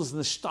moshel is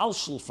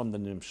nishtalshel from the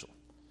nimshel,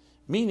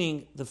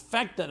 meaning the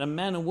fact that a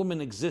man and woman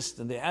exist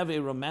and they have a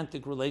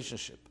romantic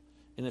relationship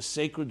in a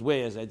sacred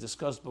way, as I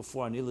discussed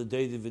before,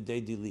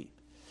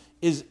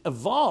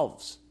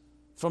 evolves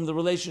from the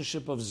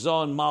relationship of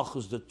Zoh and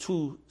Malchus, the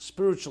two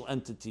spiritual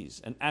entities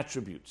and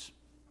attributes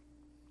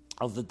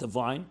of the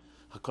divine,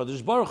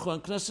 HaKadosh Baruch Hu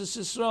and Knesset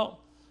Yisrael.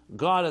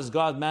 God as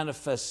God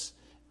manifests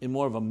in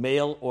more of a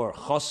male or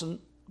chosen,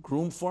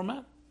 groom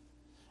format,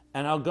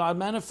 and how God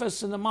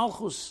manifests in the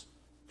Malchus,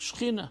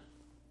 Shechina,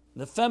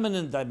 the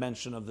feminine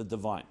dimension of the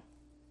divine.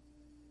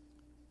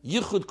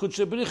 Yichud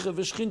Kudshe Bricha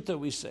v'Shechinta,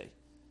 we say.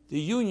 The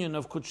union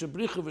of Kudshe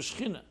Bricha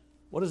v'Shechina.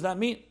 What does that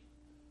mean?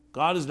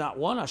 God is not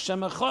one,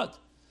 Hashem Echad.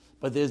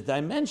 But there's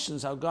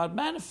dimensions how God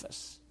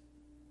manifests.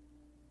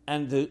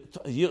 And the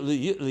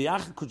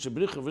Liyachid Kudshe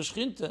Bricha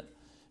v'Shechinta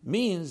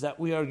means that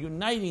we are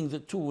uniting the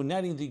two,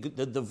 uniting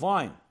the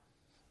divine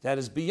that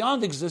is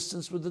beyond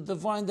existence with the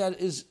divine that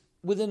is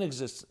within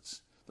existence.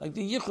 Like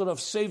the yichud of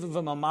Seviv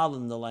v'Mamal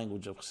in the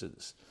language of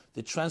Chassidus.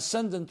 The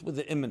transcendent with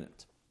the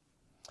immanent.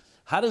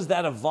 How does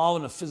that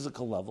evolve on a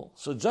physical level?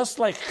 So just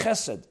like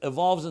chesed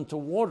evolves into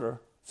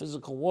water,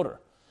 physical water,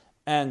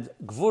 and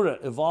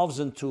gvura evolves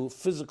into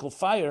physical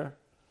fire,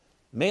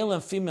 male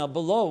and female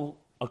below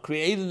are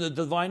created in the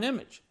divine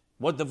image.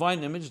 What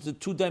divine image? The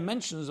two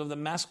dimensions of the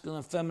masculine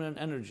and feminine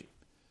energy.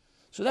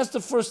 So that's the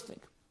first thing.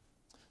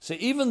 So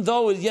even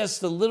though, yes,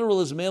 the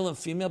literal is male and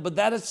female, but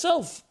that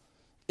itself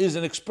is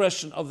an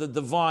expression of the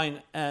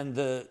divine and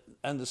the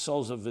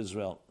souls of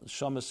Israel,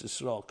 Shamas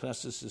Yisrael,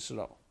 Knesset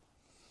Yisrael.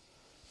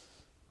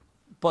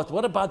 But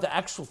what about the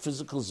actual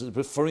physicals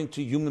referring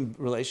to human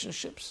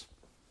relationships?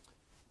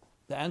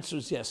 The answer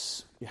is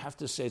yes. You have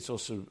to say it's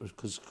also,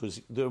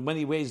 because there are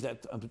many ways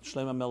that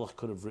Shlomo Melech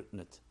could have written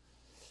it.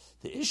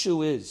 The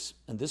issue is,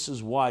 and this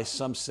is why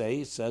some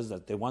say, it says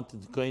that they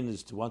wanted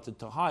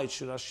to hide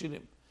Shir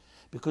HaShirim,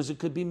 because it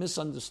could be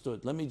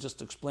misunderstood. Let me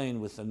just explain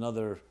with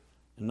another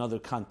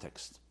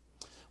context.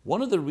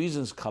 One of the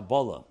reasons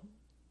Kabbalah,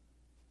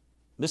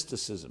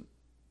 mysticism,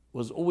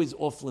 was always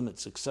off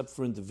limits except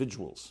for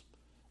individuals,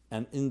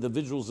 and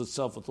individuals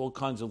itself with all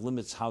kinds of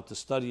limits how to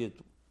study it.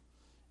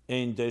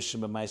 Only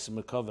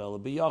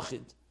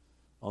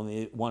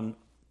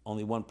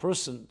one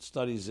person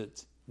studies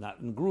it, not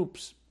in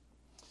groups.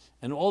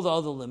 And all the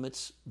other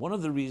limits, one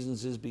of the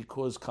reasons is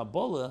because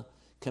Kabbalah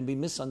can be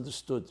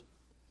misunderstood.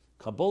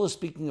 Kabbalah is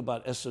speaking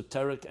about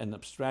esoteric and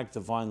abstract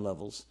divine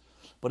levels,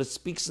 but it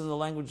speaks in the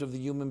language of the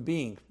human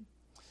being.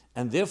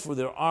 And therefore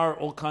there are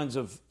all kinds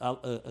of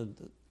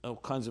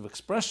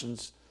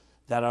expressions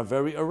that are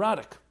very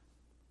erotic.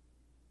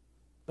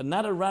 But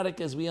not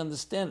erotic as we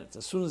understand it.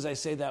 As soon as I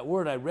say that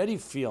word, I already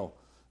feel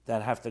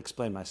that I have to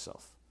explain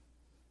myself.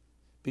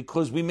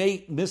 Because we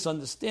may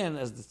misunderstand,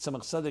 as the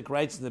Tzemach Tzedek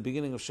writes in the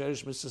beginning of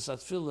Sheresh Mitzvah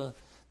Tefillah,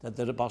 that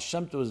the Baal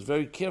Shem Tov is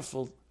very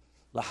careful,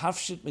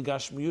 lahafshit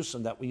migash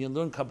miyusam, that when you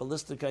learn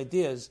Kabbalistic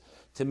ideas,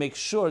 to make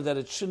sure that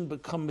it shouldn't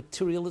become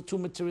too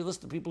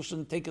materialistic. People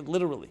shouldn't take it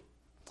literally.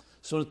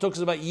 So when it talks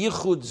about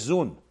yichud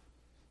zun,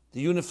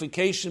 the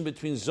unification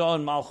between Zoh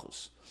and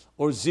Malchus,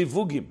 or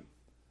zivugim,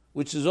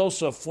 which is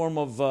also a form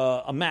of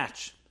a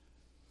match,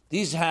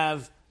 these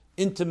have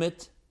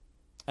intimate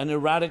and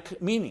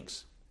erotic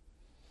meanings.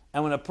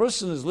 And when a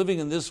person is living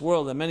in this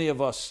world, and many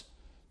of us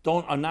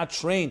are not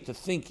trained to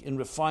think in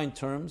refined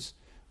terms,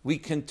 we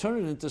can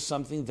turn it into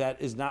something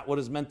that is not what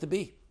it's meant to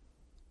be.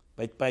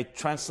 By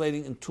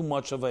translating in too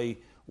much of a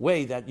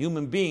way that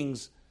human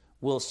beings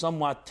will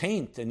somewhat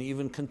taint and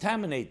even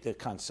contaminate the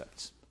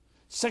concepts.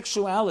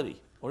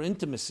 Sexuality, or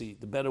intimacy,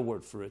 the better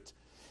word for it,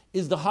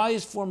 is the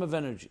highest form of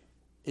energy.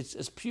 It's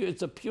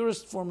the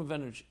purest form of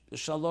energy. The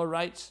Shalor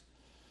writes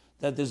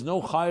that there's no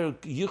higher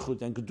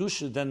yichud and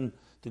kedusha than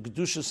the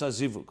kedusha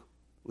sazivug,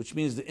 which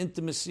means the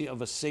intimacy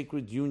of a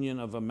sacred union,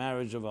 of a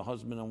marriage of a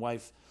husband and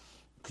wife,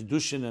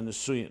 kedushin and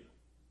nesuyin,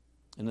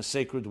 in a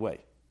sacred way.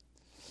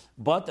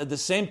 But at the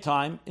same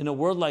time, in a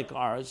world like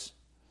ours,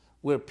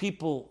 where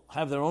people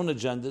have their own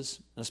agendas,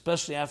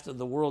 especially after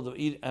the world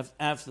of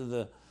after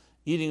the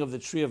eating of the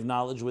tree of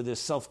knowledge, where there's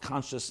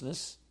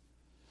self-consciousness,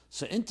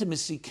 so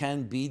intimacy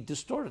can be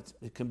distorted.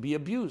 It can be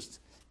abused.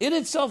 It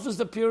itself is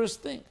the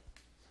purest thing.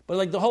 But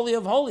like the Holy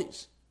of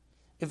Holies,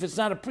 if it's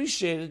not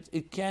appreciated,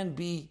 it can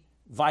be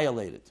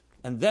violated.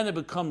 And then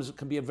it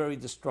can be a very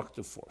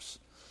destructive force.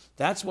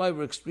 That's why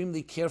we're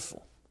extremely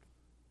careful.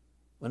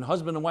 When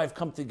husband and wife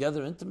come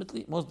together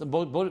intimately, most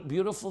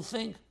beautiful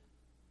thing.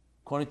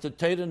 According to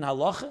Torah and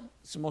Halacha,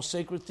 it's the most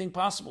sacred thing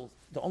possible.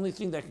 The only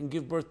thing that can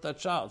give birth to that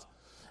child.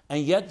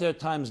 And yet there are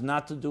times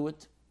not to do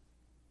it.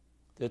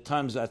 There are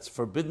times that's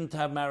forbidden to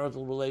have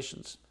marital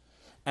relations.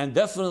 And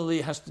definitely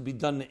it has to be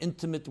done in an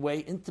intimate way.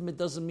 Intimate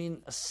doesn't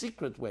mean a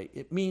secret way.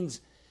 It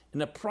means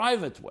in a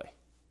private way,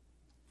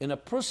 in a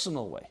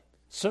personal way.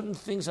 Certain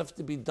things have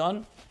to be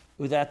done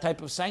with that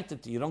type of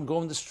sanctity. You don't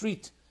go in the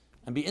street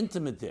and be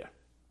intimate there.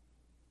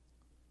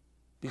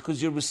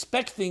 Because you're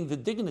respecting the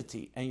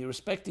dignity and you're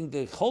respecting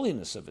the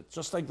holiness of it.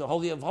 Just like the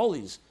Holy of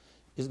Holies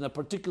is in a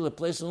particular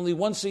place, and only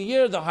once a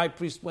year the high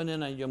priest went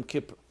in on Yom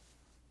Kippur.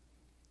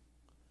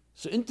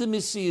 So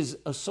intimacy is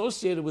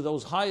associated with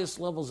those highest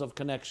levels of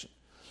connection.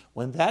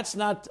 When that's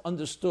not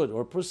understood,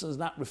 or a person is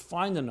not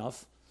refined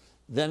enough,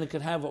 then it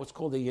could have what's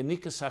called a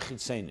yanikas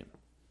hachitzenim.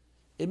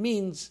 It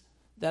means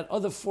that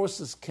other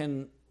forces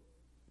can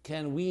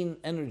wean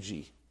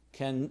energy,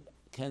 can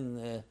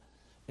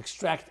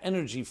extract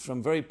energy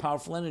from very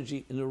powerful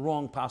energy in the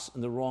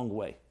wrong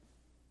way.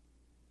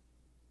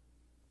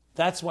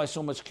 That's why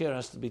so much care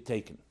has to be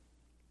taken.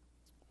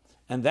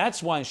 And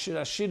that's why in Shir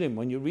HaShirim,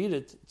 when you read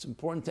it, it's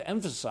important to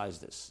emphasize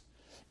this.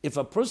 If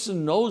a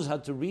person knows how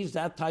to reach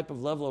that type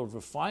of level of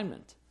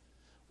refinement,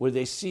 where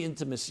they see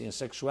intimacy and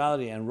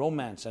sexuality and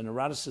romance and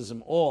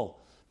eroticism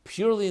all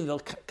purely in the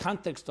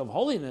context of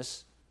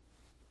holiness,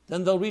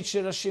 then they'll reach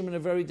Shir HaShirim in a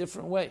very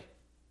different way.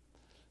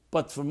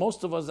 But for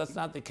most of us, that's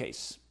not the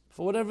case.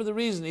 For whatever the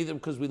reason, either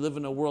because we live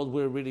in a world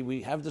where really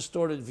we have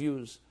distorted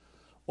views,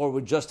 or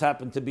we just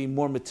happen to be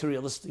more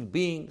materialistic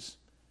beings,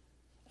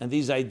 and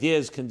these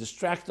ideas can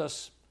distract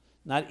us,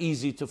 not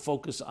easy to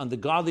focus on the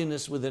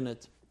godliness within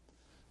it.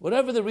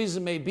 Whatever the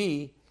reason may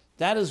be,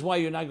 that is why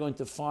you're not going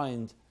to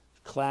find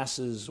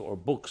classes or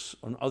books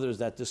or others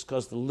that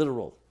discuss the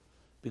literal,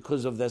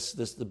 because of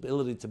this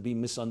ability to be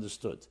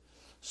misunderstood.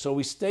 So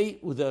we stay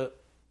with the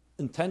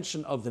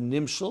intention of the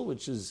nimshal,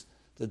 which is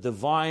the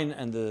divine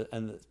and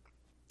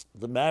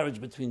the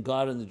marriage between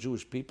God and the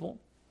Jewish people,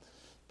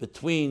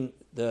 between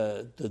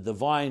the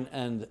divine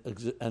and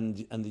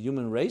the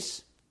human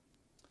race,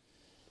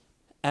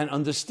 and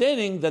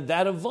understanding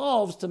that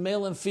evolves to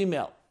male and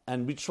female.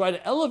 And we try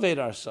to elevate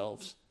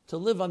ourselves to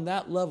live on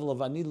that level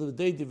of ani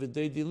l'v'deidi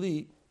v'deidi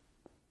li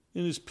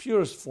in its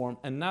purest form,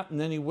 and not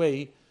in any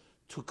way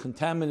to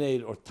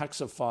contaminate or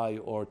toxify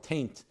or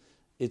taint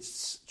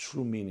its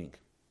true meaning.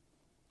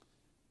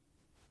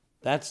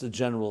 That's the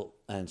general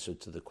answer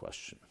to the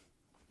question.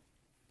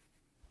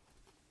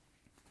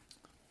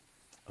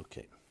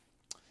 Okay.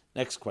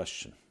 Next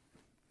question.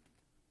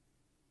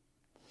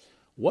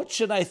 What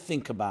should I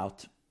think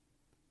about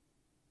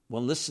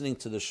when listening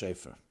to the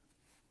shofar?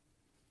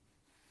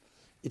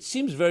 It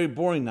seems very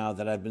boring now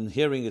that I've been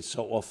hearing it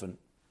so often,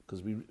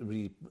 because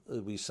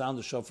we sound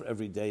the shofar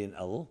every day in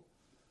Elul.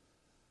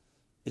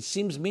 It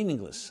seems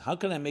meaningless. How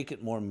can I make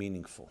it more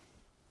meaningful?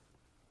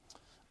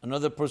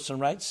 Another person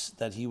writes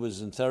that he was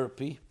in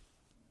therapy,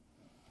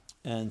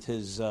 and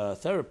his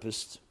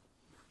therapist,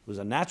 who was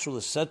a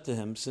naturalist, said to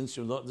him, since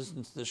you're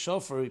listening to the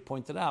shofar, he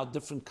pointed out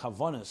different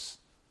kavanas,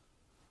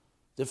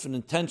 different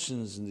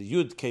intentions in the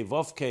Yud Kei,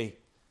 Vav Kei,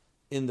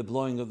 in the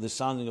blowing of the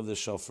sounding of the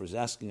shofar. He's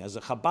asking, as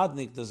a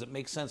Chabadnik, does it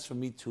make sense for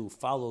me to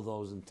follow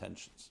those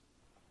intentions?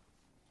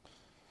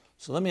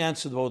 So let me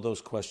answer both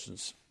those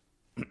questions.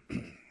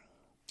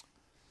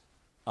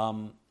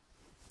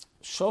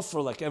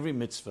 Shofar, like every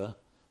mitzvah,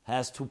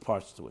 has two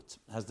parts to it.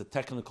 It has the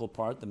technical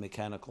part, the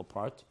mechanical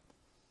part.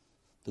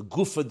 The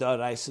gufa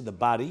da'araisa, the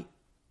body.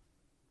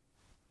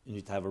 You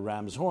need to have a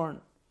ram's horn.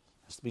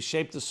 It has to be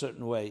shaped a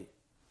certain way.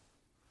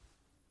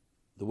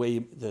 The way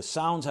the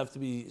sounds have to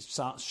be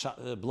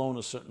blown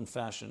a certain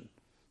fashion.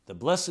 The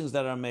blessings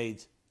that are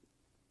made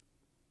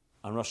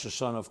on Rosh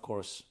Hashanah, of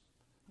course.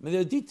 I mean,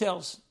 there are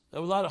details. There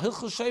are a lot of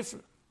hilchos shofar.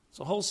 It's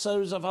a whole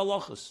series of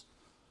halachas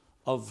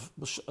of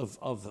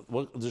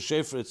the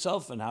shofar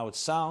itself and how it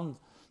sounds,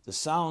 the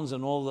sounds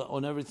and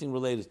and everything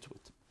related to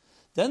it.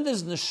 Then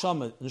there's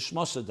neshama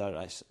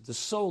daraisa, the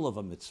soul of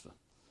a mitzvah,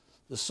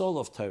 the soul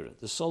of Torah,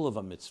 the soul of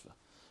a mitzvah,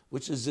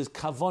 which is the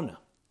kavanah,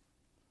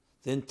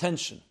 the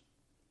intention.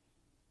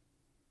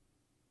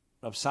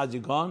 Rav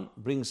Saadia Gaon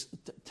brings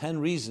 10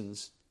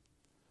 reasons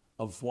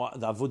of why,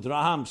 the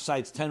Avudraham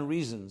cites 10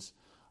 reasons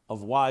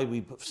of why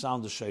we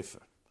sound the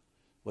shofar.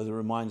 Whether it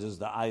reminds us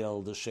the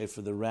ayal, the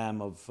shofar, the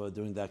ram of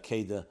during the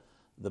Akedah,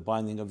 the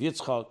binding of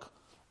Yitzchak,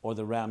 or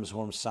the ram's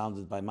horn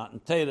sounded by Matan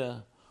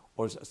Torah,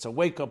 or it's a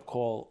wake-up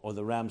call, or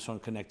the ram's horn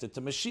connected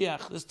to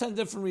Mashiach. There's 10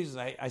 different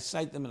reasons. I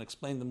cite them and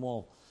explain them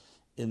all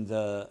in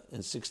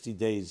 60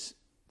 days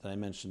that I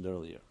mentioned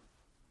earlier.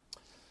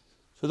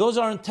 So those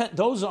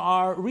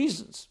are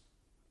reasons.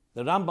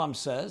 The Rambam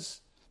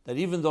says that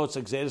even though it's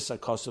Exeris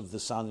HaKos of the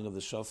sounding of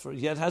the shofar,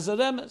 yet has a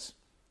remez.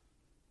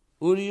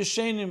 Uri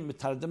Yeshenim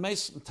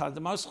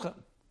mitar.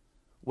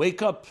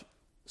 Wake up,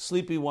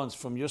 sleepy ones,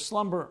 from your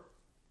slumber.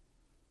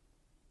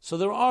 So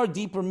there are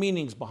deeper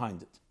meanings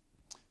behind it.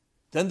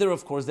 Then there are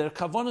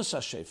Kavonas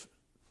HaShofar.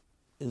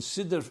 In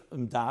Siddur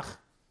Imdach,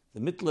 the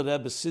Mittler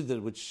Rebbe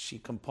Siddur, which she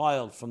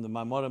compiled from the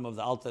Maimorim of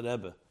the Alter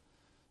Rebbe,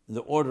 in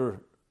the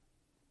order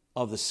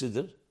of the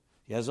Siddur,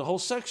 he has a whole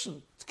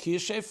section, Tkiyah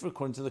Shofar,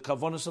 according to the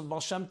Kavonas of Baal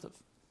Shem Tov.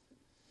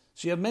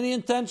 So you have many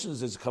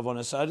intentions. There's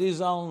Kavonas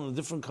Arizal, and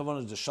different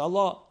Kavonas, the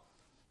Shalah.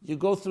 You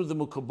go through the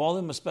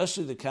Mukabalim,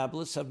 especially the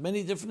Kabbalists, have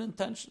many different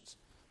intentions,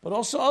 but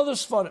also other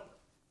Sfarim.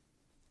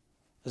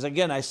 As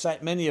again, I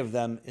cite many of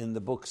them in the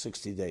book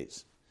 60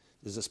 Days.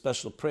 There's a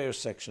special prayer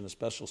section, a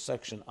special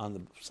section on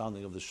the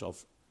sounding of the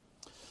shofar.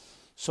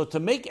 So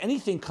to make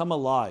anything come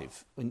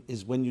alive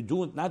is when you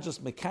do it not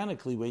just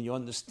mechanically, when you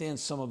understand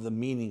some of the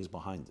meanings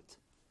behind it.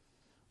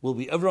 Will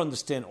we ever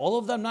understand all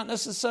of them? Not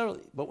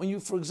necessarily. But when you,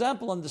 for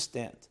example,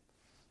 understand,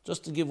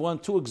 just to give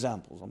two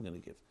examples I'm going to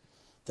give,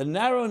 the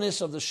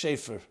narrowness of the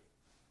shofar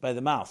by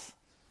the mouth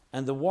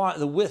and the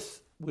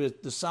width where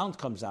the sound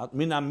comes out,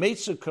 mina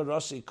meitzer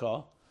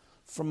karosika,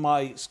 from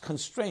my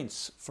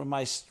constraints, from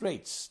my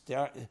straits,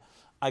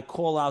 I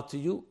call out to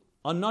you,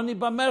 anani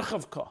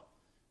b'merchavka.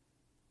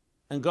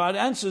 And God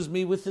answers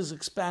me with his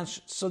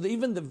expansion. So that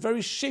even the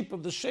very shape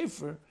of the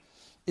shofar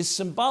is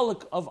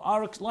symbolic of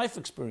our life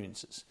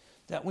experiences.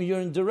 That when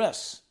you're in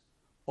duress,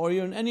 or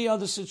you're in any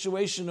other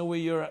situation where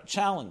you're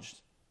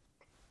challenged,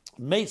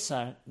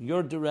 meitzar,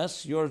 your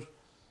duress, your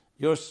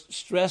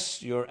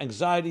stress, your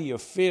anxiety, your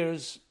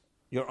fears,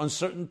 your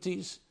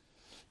uncertainties,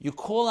 you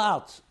call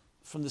out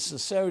from the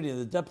sincerity and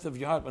the depth of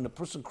your heart. When a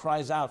person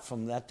cries out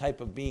from that type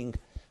of being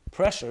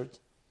pressured,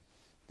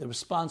 the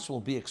response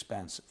will be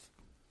expansive.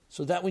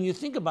 So that when you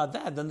think about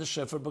that, then the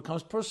shofar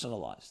becomes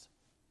personalized.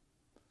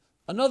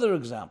 Another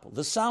example,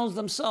 the sounds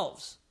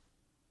themselves.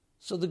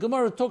 So the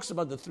Gemara talks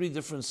about the 3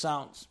 different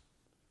sounds.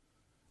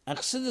 And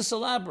Chassidus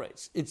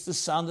elaborates, it's the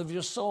sound of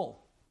your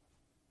soul.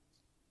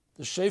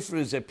 The shofar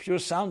is a pure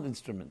sound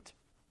instrument.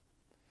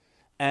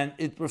 And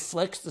it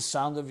reflects the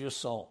sound of your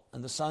soul.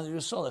 And the sound of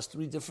your soul has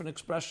 3 different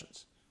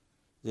expressions.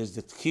 There's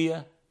the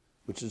tkiyah,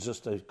 which is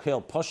just a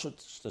kel pashut,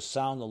 just a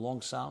sound, a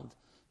long sound.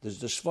 There's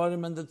the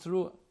shvarim and the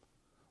teruah.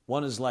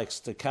 One is like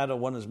staccato,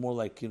 one is more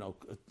like,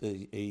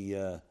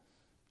 a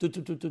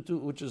tu-tu-tu-tu-tu,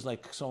 which is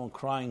like someone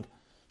crying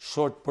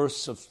short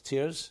bursts of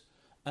tears.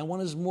 And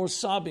one is more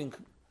sobbing.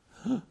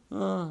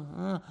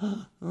 So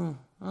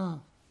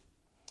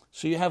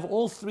you have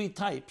all 3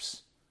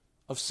 types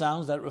of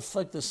sounds that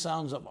reflect the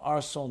sounds of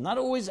our soul. Not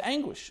always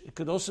anguish. It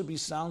could also be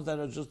sounds that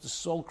are just the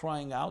soul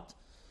crying out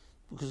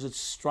because it's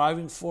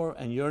striving for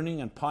and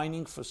yearning and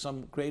pining for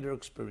some greater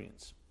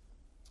experience.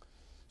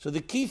 So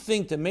the key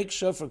thing to make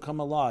shofar come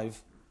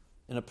alive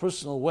in a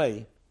personal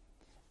way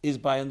is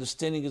by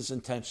understanding its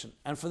intention.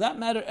 And for that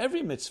matter,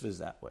 every mitzvah is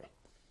that way.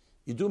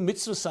 You do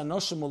mitzvahs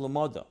anoshim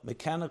ulamoda.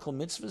 Mechanical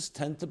mitzvahs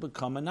tend to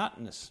become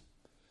monotonous.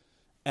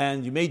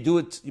 And you may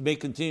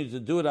continue to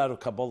do it out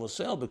of Kabbalah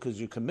sale because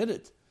you're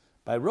committed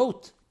by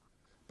rote.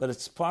 But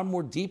it's far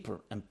more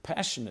deeper and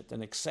passionate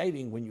and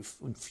exciting when you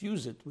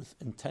infuse it with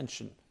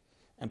intention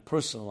and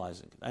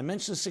personalizing it. I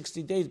mentioned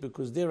 60 days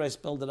because there I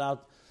spelled it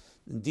out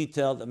in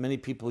detail that many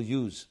people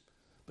use.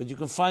 But you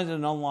can find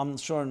it, I'm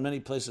sure, in many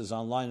places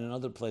online and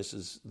other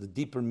places, the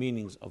deeper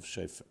meanings of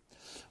shofar.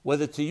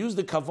 Whether to use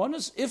the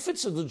kavonas, if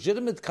it's a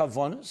legitimate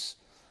kavonas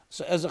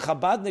So as a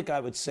Chabadnik,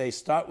 I would say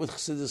start with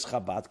Chassidus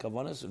Chabad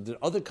Kavanas. If there are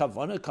other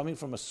Kavanah coming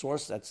from a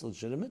source that's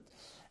legitimate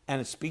and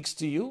it speaks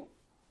to you,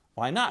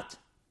 why not?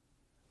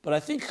 But I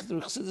think through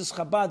Chassidus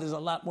Chabad there's a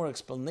lot more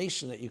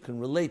explanation that you can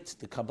relate.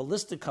 The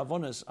Kabbalistic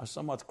Kavanas are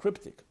somewhat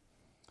cryptic.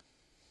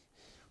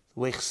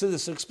 The way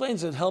Chassidus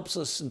explains it helps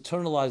us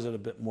internalize it a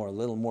bit more, a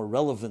little more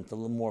relevant, a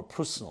little more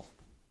personal.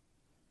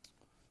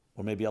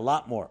 Or maybe a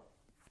lot more.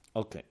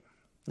 Okay,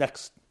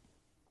 next.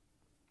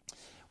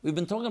 We've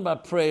been talking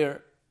about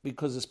prayer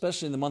because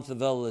especially in the month of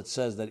Elul it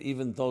says that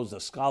even those,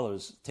 the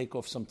scholars, take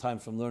off some time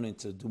from learning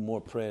to do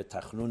more prayer,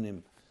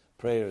 tachnunim,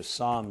 prayers,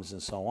 psalms,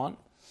 and so on.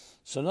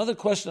 So another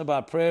question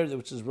about prayer,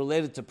 which is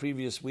related to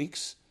previous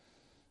weeks,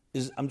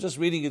 is, I'm just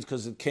reading it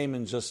because it came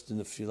in just in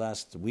the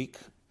last week.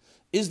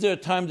 Is there a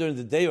time during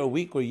the day or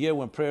week or year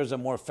when prayers are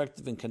more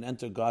effective and can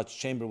enter God's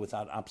chamber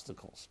without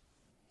obstacles?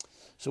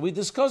 So we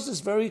discussed this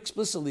very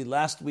explicitly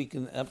last week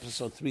in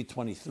episode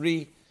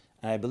 323,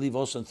 and I believe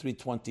also in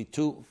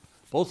 322,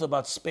 both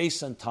about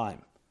space and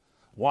time.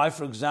 Why,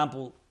 for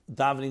example,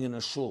 davening in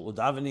a shul, or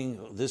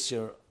davening this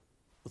year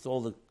with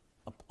all the,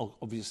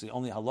 obviously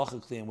only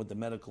halachically and what the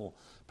medical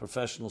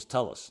professionals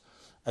tell us,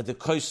 at the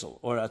Kosel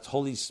or at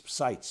holy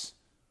sites.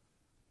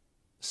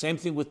 Same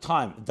thing with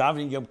time,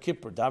 davening Yom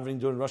Kippur, davening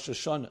during Rosh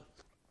Hashanah,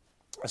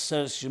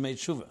 Aseres Shemei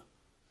Tshuva,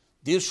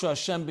 Dirshu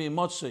Hashem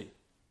B'Imotzei,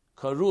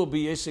 Karu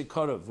B'Yesei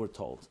Karav, we're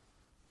told.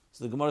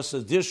 So the Gemara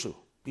says, Dirshu,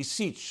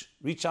 beseech,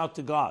 reach out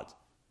to God.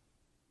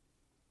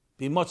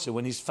 B'Imotzei,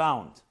 when he's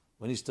found,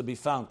 when he's to be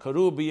found.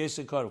 Karu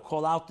B'Yesei Karav,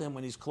 call out to him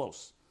when he's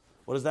close.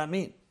 What does that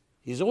mean?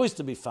 He's always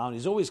to be found,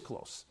 he's always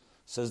close.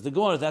 Says the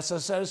Gemara, that's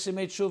Aseres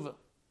Shemei Tshuva.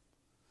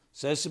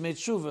 Aseres Shemei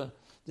Tshuva,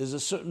 there's a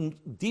certain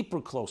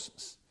deeper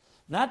closeness.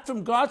 Not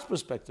from God's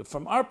perspective.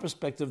 From our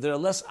perspective, there are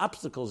less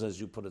obstacles, as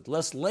you put it,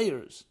 less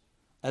layers,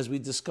 as we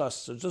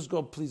discussed. So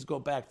please go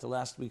back to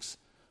last week's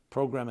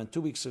program and 2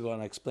 weeks ago,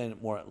 and I explained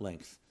it more at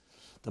length.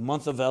 The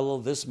month of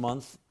Elul, this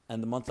month,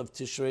 and the month of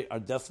Tishrei are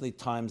definitely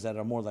times that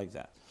are more like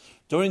that.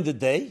 During the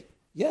day,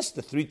 yes,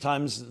 the three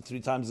times of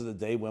the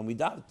day when we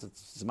daven,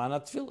 it's Zman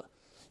HaTfilah.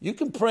 You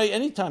can pray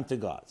anytime to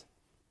God.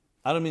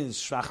 I don't mean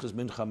it's Shachris,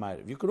 Mincha,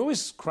 Ma'ariv. You could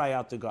always cry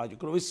out to God. You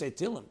could always say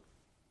Tehillim,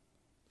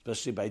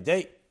 especially by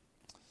day.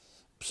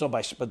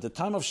 But the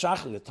time of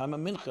Shachar, the time of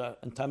Mincha,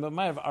 and time of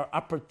Ma'ariv are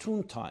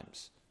opportune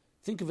times.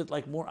 Think of it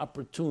like more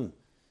opportune.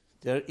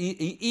 They're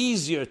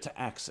easier to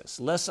access,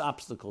 less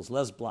obstacles,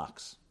 less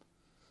blocks.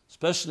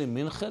 Especially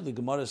Mincha, the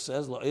Gemara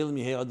says,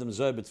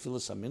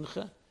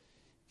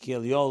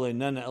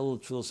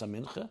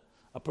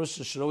 a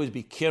person should always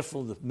be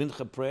careful of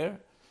Mincha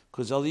prayer,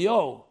 because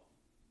Eliyahu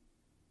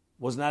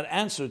was not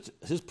answered,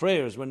 his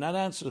prayers were not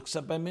answered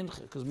except by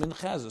Mincha, because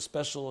Mincha has a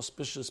special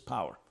auspicious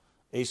power,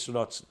 Eis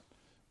Rotzen.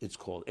 It's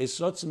called. Eis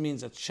Rotzen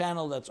means a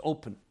channel that's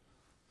open.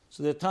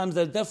 So there are times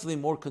that are definitely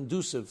more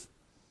conducive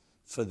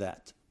for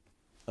that.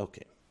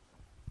 Okay.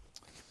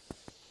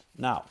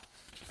 Now,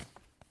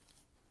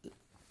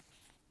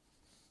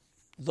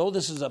 though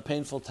this is a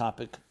painful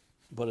topic,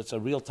 but it's a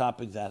real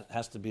topic that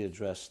has to be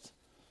addressed.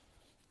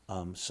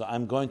 So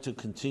I'm going to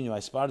continue. I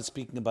started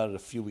speaking about it a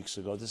few weeks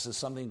ago. This is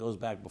something that goes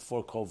back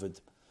before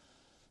COVID.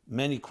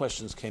 Many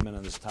questions came in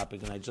on this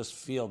topic, and I just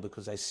feel,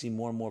 because I see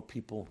more and more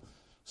people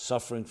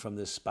suffering from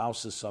this,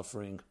 spouses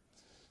suffering,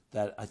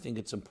 that I think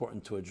it's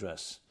important to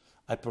address.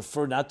 I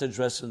prefer not to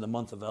address it in the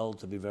month of Elul,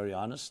 to be very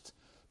honest,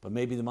 but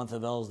maybe the month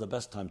of Elul is the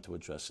best time to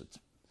address it.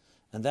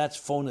 And that's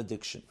phone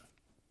addiction,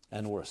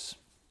 and worse.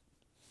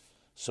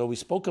 So we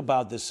spoke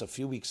about this a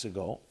few weeks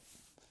ago,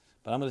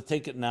 but I'm going to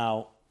take it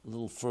now a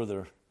little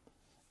further,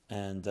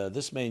 and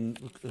this may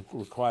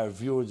require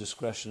viewer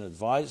discretion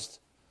advised,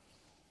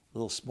 a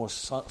little more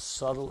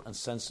subtle and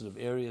sensitive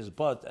areas,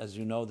 but as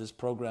you know, this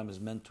program is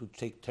meant to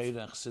take Torah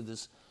and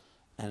Chassidus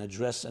and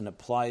address and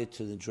apply it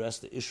to address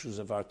the issues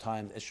of our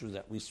time, the issues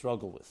that we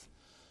struggle with.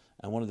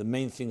 And one of the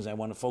main things I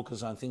want to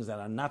focus on, things that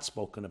are not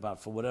spoken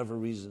about for whatever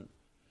reason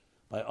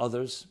by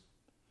others,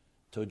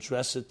 to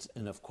address it,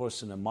 and of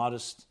course in a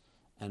modest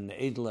and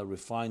edel,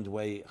 refined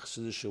way,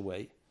 Chassidish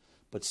way,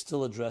 but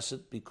still address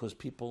it because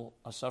people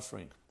are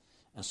suffering,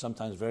 and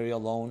sometimes very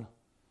alone,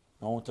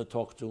 no one to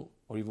talk to,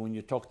 or even when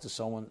you talk to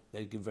someone,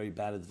 they give very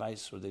bad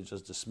advice, or they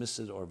just dismiss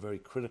it, or very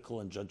critical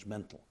and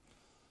judgmental.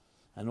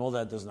 And all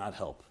that does not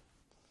help.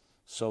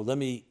 So let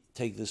me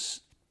take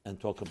this and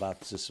talk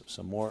about this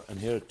some more. And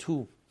here are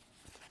two,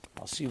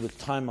 I'll see with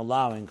time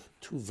allowing,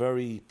 two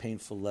very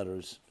painful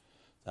letters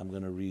that I'm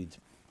going to read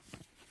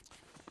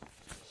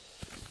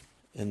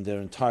in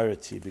their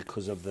entirety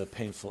because of the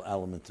painful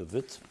element of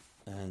it.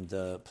 And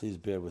please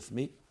bear with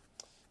me.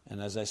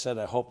 And as I said,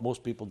 I hope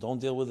most people don't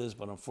deal with this,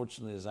 but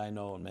unfortunately, as I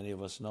know and many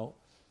of us know,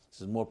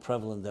 this is more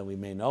prevalent than we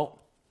may know,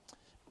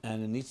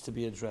 and it needs to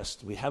be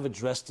addressed. We have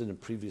addressed it in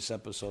previous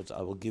episodes.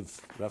 I will give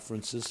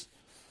references,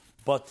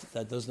 but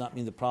that does not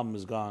mean the problem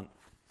is gone.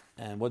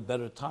 And what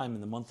better time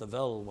in the month of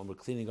Elul when we're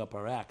cleaning up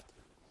our act,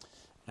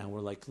 and we're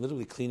like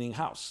literally cleaning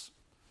house.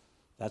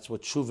 That's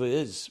what tshuva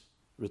is,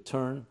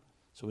 return.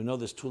 So we know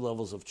there's two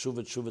levels of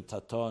tshuva, tshuva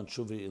tata and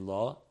tshuva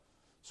ilah.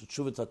 So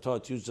tshuva tata,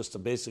 to use just a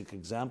basic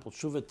example,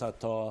 tshuva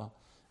tata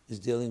is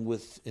dealing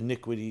with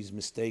iniquities,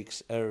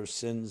 mistakes, errors,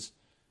 sins,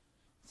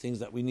 things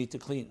that we need to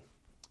clean.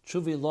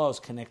 Tshuva law is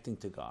connecting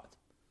to God.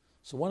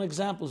 So one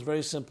example is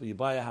very simple. You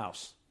buy a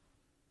house.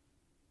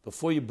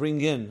 Before you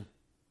bring in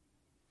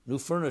new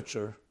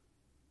furniture,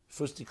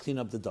 first you clean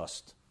up the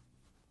dust.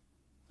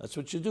 That's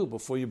what you do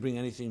before you bring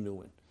anything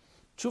new in.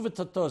 Tshuva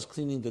Tata is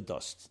cleaning the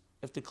dust.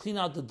 You have to clean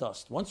out the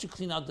dust. Once you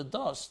clean out the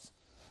dust,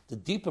 the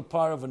deeper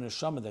part of a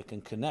neshama that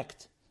can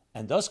connect,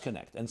 and does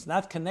connect, and it's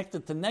not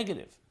connected to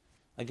negative.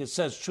 Like it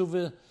says,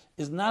 Tshuva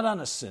is not on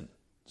a sin,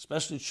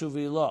 especially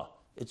Tshuva law.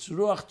 It's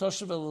Ruach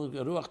Toshev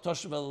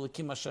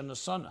Elikim Asher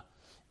Nasana.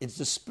 It's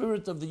the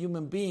spirit of the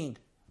human being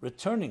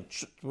returning,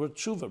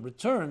 Tshuva,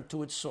 return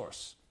to its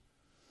source.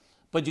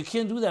 But you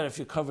can't do that if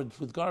you're covered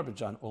with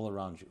garbage all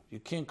around you. You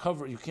can't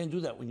do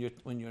that when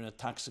you're in a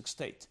toxic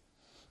state.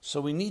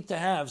 So we need to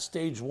have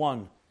stage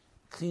one,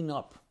 clean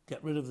up,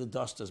 get rid of the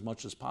dust as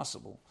much as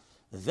possible.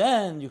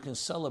 Then you can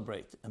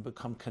celebrate and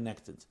become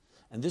connected.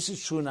 And this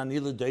is true in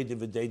Anila Deidi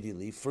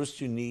V'Deidi.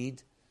 First you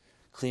need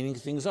cleaning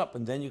things up,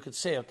 and then you could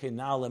say, okay,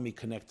 now let me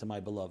connect to my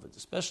beloved.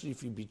 Especially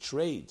if you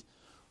betrayed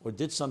or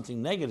did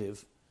something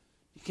negative,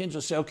 you can't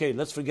just say, okay,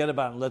 let's forget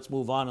about it, let's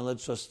move on, and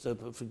let's just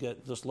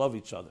just love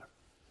each other.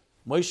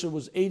 Moshe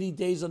was 80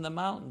 days on the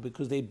mountain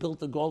because they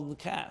built a golden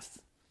calf.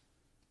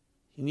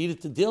 He needed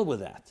to deal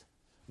with that.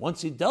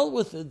 Once he dealt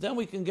with it, then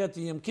we can get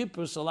to Yom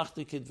Kippur,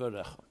 Salachti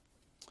Kidvarecha.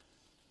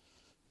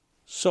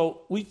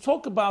 So we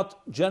talk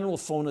about general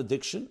phone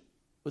addiction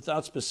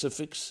without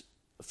specifics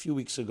a few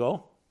weeks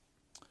ago.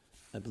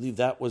 I believe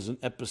that was in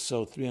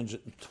episode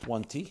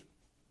 320.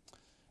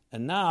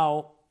 And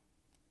now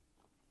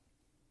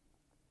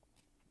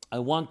I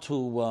want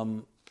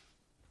to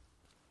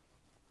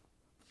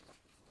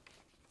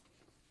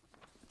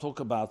talk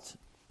about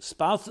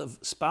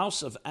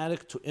spouse of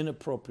addict to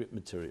inappropriate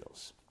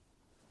materials.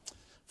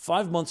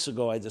 5 months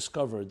ago, I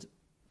discovered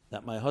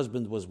that my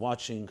husband was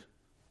watching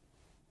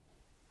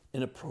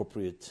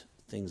inappropriate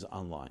things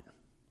online.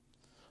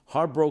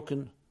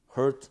 Heartbroken,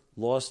 hurt,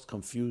 lost,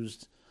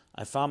 confused,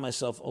 I found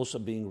myself also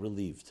being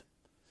relieved.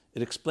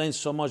 It explains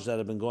so much that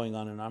had been going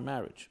on in our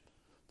marriage.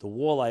 The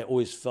wall I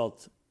always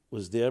felt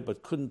was there,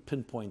 but couldn't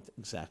pinpoint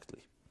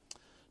exactly.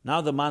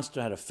 Now the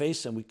monster had a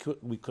face, and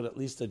we could at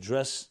least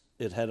address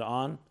it head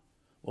on,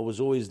 what was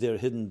always there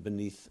hidden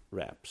beneath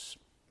wraps.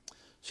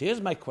 So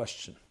here's my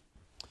question.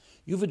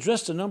 You've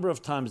addressed a number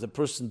of times the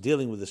person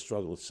dealing with the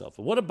struggle itself.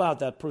 But what about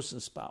that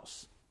person's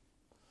spouse?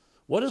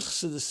 What does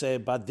Chassidus say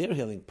about their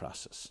healing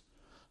process?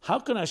 How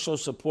can I show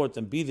support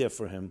and be there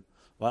for him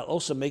while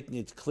also making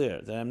it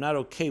clear that I'm not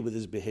okay with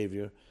his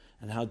behavior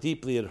and how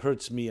deeply it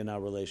hurts me in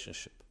our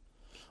relationship?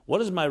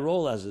 What is my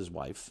role as his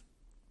wife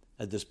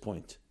at this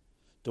point?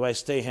 Do I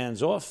stay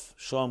hands off,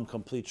 show him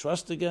complete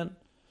trust again,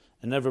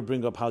 and never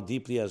bring up how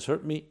deeply he has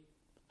hurt me?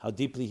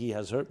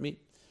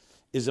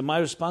 Is it my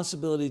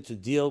responsibility to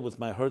deal with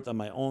my hurt on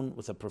my own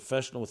with a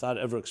professional without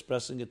ever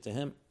expressing it to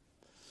him?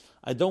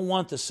 I don't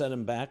want to set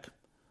him back.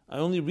 I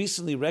only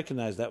recently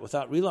recognized that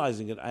without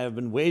realizing it, I have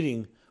been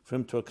waiting for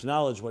him to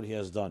acknowledge what he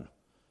has done,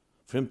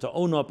 for him to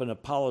own up and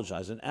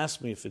apologize and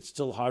ask me if it's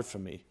still hard for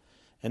me,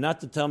 and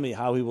not to tell me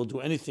how he will do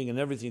anything and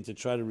everything to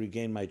try to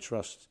regain my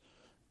trust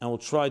and will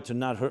try to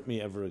not hurt me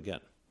ever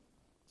again,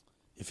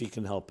 if he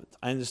can help it.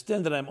 I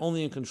understand that I'm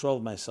only in control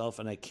of myself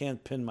and I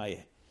can't pin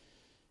my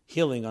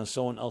healing on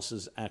someone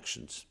else's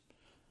actions.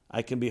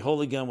 I can be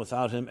whole again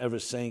without him ever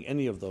saying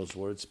any of those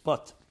words,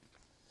 but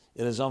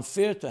it is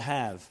unfair to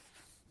have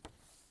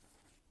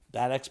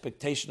that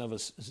expectation of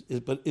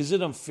but is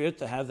it unfair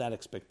to have that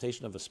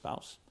expectation of a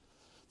spouse?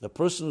 The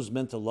person who's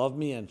meant to love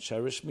me and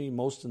cherish me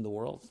most in the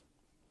world?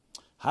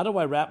 How do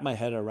I wrap my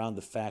head around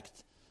the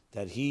fact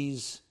that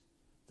he's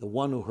the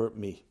one who hurt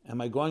me?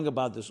 Am I going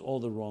about this all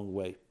the wrong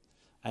way?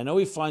 I know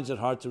he finds it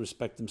hard to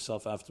respect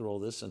himself after all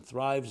this and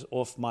thrives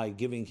off my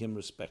giving him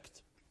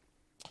respect.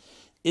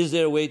 Is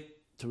there a way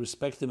to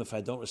respect him if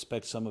I don't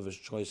respect some of his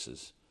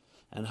choices?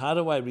 And how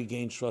do I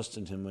regain trust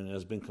in him when it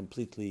has been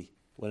completely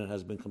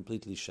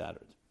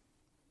shattered?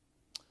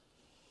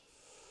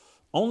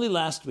 Only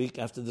last week,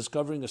 after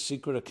discovering a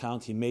secret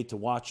account he made to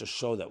watch a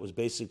show that was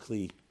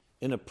basically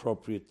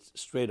inappropriate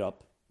straight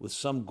up, with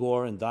some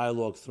gore and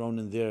dialogue thrown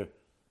in there,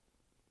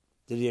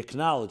 did he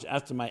acknowledge,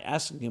 after my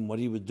asking him what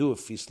he would do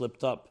if he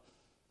slipped up,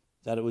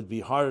 that it would be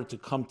harder to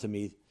come to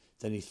me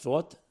than he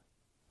thought?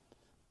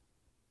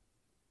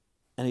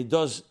 And he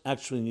does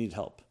actually need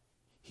help.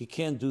 He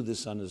can't do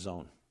this on his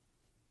own.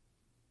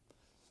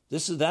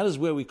 That is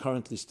where we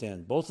currently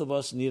stand. Both of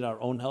us need our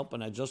own help,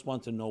 and I just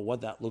want to know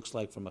what that looks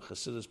like from a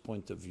Chassidus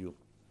point of view.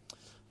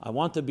 I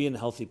want to be in a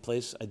healthy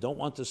place. I don't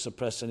want to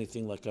suppress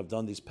anything like I've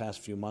done these past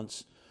few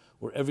months,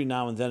 where every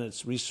now and then it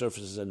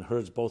resurfaces and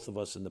hurts both of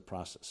us in the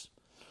process.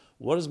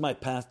 What is my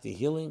path to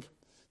healing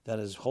that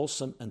is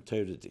wholesome and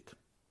Toradic?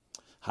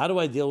 How do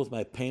I deal with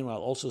my pain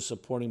while also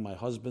supporting my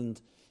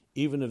husband,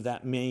 even if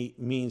that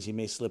means he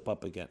may slip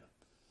up again?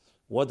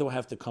 What do I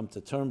have to come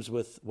to terms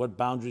with? What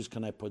boundaries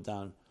can I put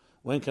down?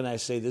 When can I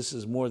say this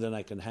is more than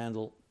I can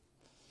handle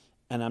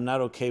and I'm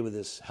not okay with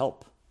this?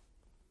 Help.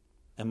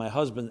 and my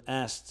husband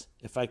asked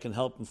if I can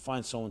help him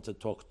find someone to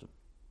talk to.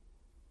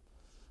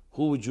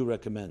 Who would you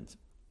recommend?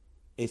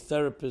 A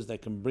therapist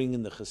that can bring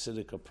in the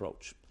Hasidic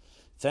approach.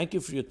 Thank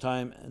you for your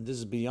time, and this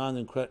is beyond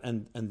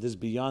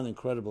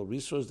incredible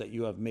resource that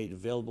you have made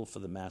available for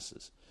the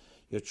masses.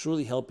 You're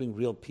truly helping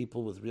real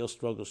people with real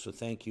struggles, so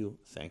thank you,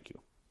 thank you.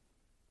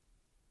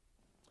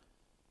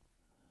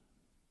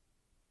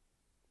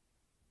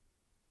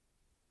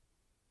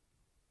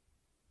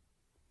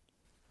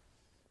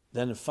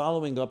 Then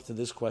following up to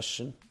this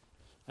question,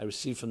 I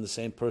received from the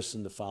same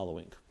person the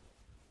following.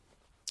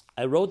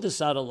 I wrote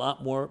this out a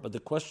lot more, but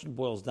the question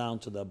boils down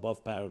to the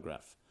above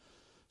paragraph.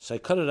 So I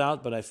cut it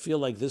out, but I feel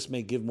like this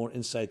may give more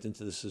insight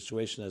into the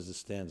situation as it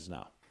stands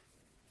now.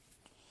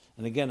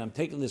 And again, I'm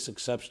taking this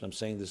exception, I'm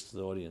saying this to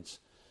the audience.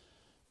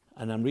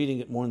 And I'm reading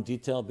it more in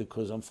detail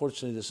because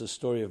unfortunately this is a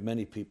story of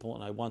many people,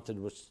 and I wanted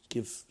to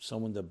give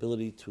someone the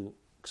ability to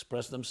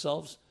express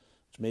themselves,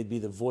 which may be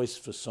the voice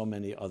for so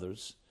many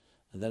others.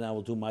 And then I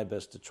will do my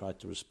best to try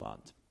to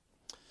respond.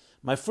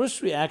 My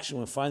first reaction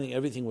when finding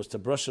everything was to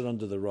brush it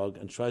under the rug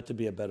and try to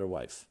be a better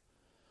wife.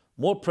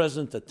 More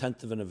present,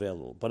 attentive, and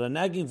available. But a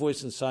nagging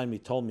voice inside me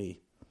told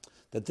me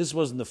that this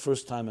wasn't the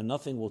first time and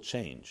nothing will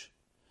change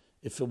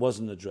if it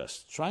wasn't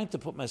addressed. Trying to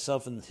put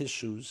myself in his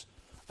shoes,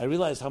 I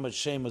realized how much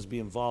shame must be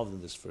involved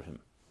in this for him.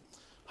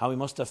 How he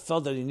must have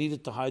felt that he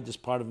needed to hide this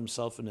part of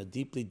himself in a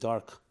deep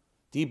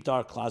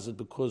dark closet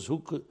because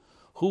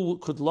who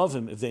could love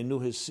him if they knew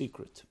his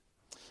secret?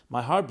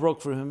 My heart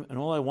broke for him, and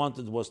all I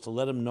wanted was to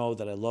let him know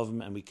that I love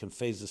him and we can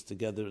face this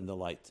together in the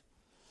light.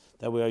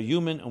 That we are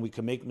human and we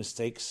can make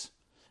mistakes,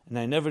 and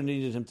I never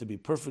needed him to be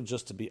perfect,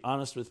 just to be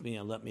honest with me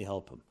and let me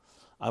help him.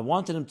 I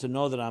wanted him to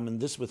know that I'm in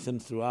this with him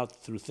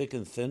through thick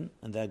and thin,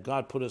 and that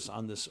God put us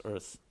on this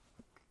earth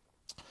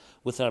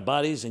with our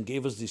bodies and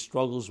gave us these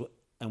struggles,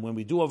 and when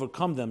we do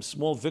overcome them,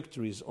 small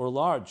victories or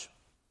large,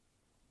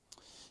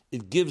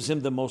 it gives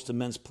him the most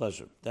immense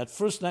pleasure. That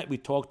first night we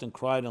talked and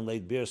cried and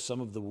laid bare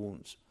some of the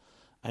wounds.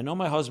 I know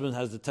my husband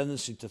has the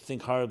tendency to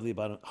think horribly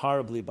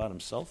about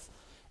himself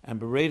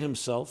and berate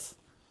himself,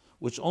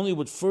 which only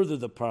would further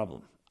the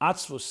problem.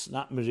 Atzvus,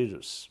 not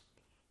merirus.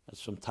 That's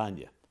from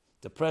Tanya.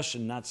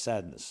 Depression, not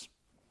sadness.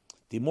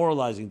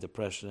 Demoralizing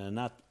depression and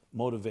not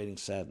motivating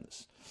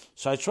sadness.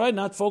 So I tried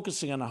not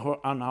focusing on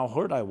how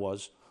hurt I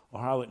was or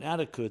how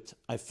inadequate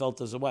I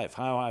felt as a wife,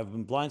 how I've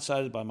been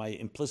blindsided by my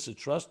implicit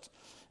trust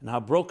and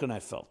how broken I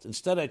felt.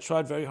 Instead, I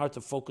tried very hard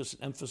to focus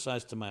and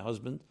emphasize to my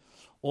husband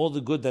all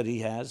the good that he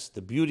has,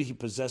 the beauty he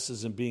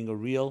possesses in being a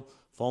real,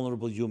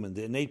 vulnerable human,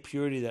 the innate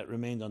purity that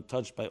remained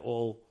untouched by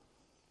all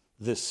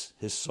this,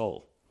 his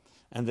soul,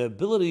 and the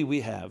ability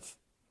we have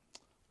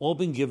all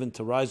been given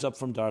to rise up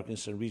from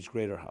darkness and reach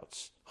greater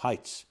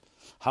heights.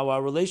 How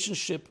our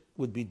relationship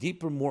would be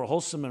deeper, more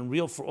wholesome and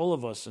real for all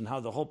of us, and how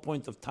the whole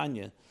point of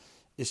Tanya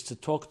is to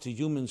talk to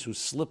humans who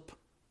slip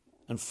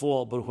and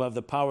fall, but who have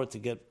the power to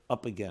get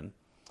up again.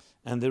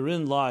 And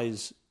therein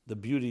lies the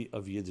beauty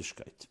of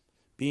Yiddishkeit,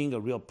 being a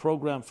real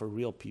program for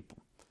real people.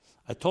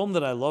 I told him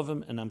that I love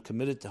him and I'm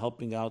committed to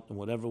helping out in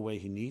whatever way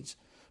he needs,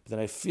 but that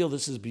I feel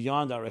this is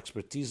beyond our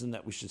expertise and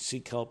that we should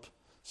seek help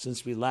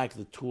since we lack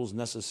the tools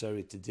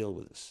necessary to deal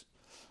with this.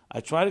 I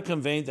try to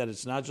convey that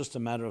it's not just a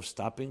matter of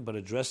stopping, but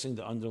addressing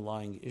the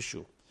underlying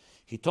issue.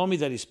 He told me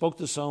that he spoke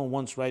to someone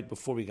once right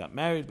before we got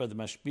married, but the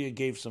mashpia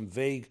gave some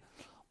vague,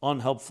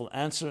 unhelpful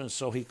answer, and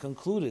so he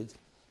concluded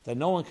that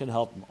no one can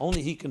help him,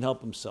 only he can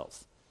help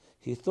himself.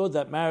 He thought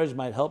that marriage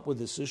might help with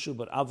this issue,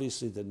 but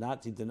obviously did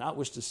not. He did not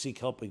wish to seek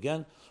help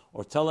again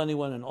or tell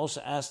anyone, and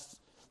also asked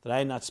that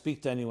I not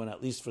speak to anyone,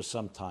 at least for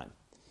some time,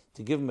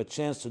 to give him a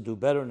chance to do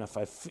better. And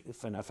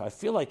if I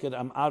feel like it,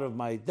 I'm out of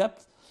my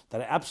depth,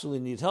 that I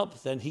absolutely need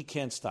help, then he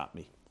can't stop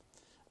me.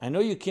 I know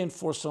you can't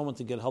force someone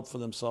to get help for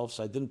themselves,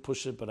 so I didn't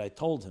push it, but I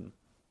told him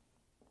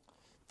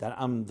that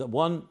I'm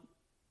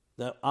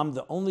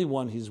the only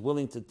one he's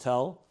willing to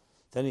tell.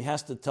 Then he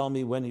has to tell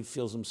me when he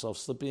feels himself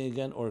slipping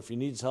again, or if he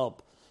needs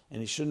help, and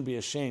he shouldn't be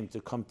ashamed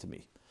to come to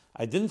me.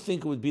 I didn't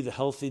think it would be the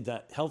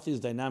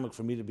healthiest dynamic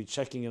for me to be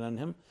checking in on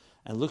him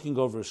and looking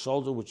over his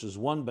shoulder, which is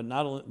not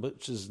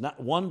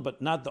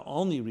the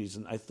only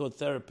reason I thought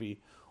therapy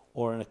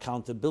or an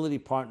accountability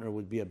partner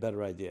would be a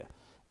better idea.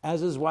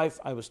 As his wife,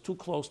 I was too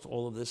close to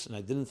all of this, and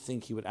I didn't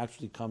think he would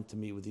actually come to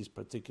me with these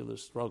particular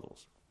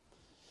struggles.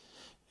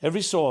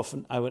 Every so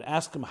often, I would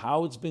ask him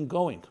how it's been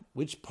going,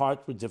 which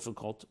part were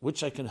difficult,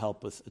 which I can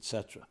help with,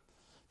 etc.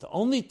 The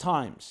only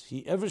times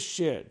he ever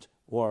shared,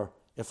 or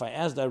if I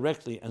asked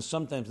directly, and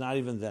sometimes not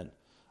even then,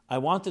 I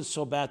wanted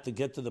so bad to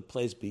get to the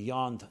place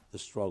beyond the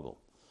struggle,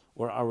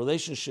 where our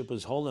relationship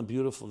was whole and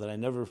beautiful, that I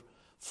never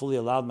fully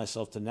allowed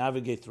myself to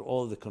navigate through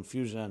all of the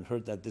confusion and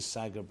hurt that this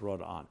saga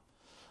brought on.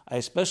 I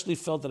especially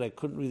felt that I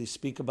couldn't really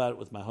speak about it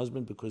with my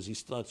husband because he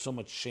still had so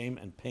much shame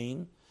and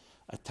pain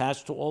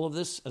attached to all of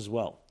this as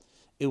well.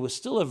 It was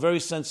still a very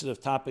sensitive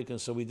topic, and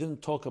so we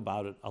didn't talk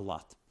about it a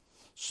lot.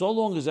 So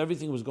long as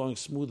everything was going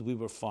smooth, we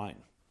were fine.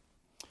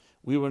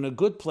 We were in a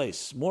good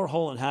place, more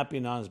whole and happy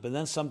and honest, but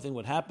then something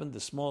would happen, the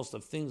smallest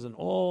of things, and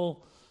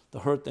all the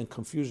hurt and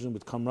confusion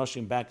would come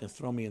rushing back and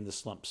throw me in the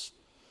slumps.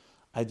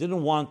 I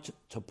didn't want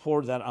to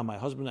pour that on my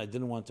husband. I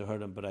didn't want to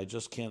hurt him, but I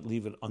just can't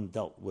leave it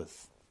undealt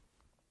with.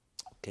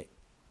 Okay.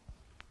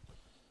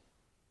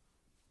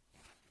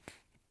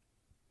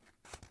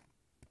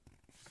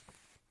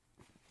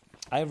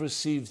 I have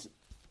received,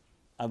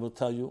 I will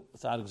tell you,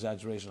 without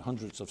exaggeration,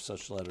 hundreds of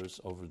such letters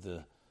over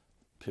the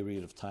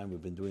period of time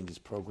we've been doing these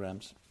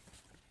programs.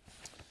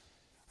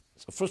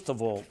 So first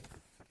of all,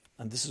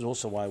 and this is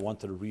also why I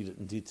wanted to read it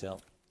in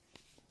detail,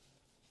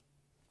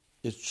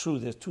 it's true,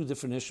 there's two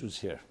different issues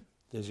here.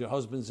 There's your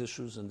husband's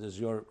issues and there's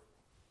your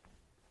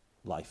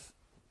life.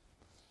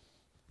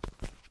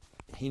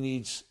 He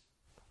needs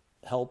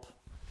help,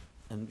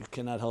 and you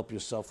cannot help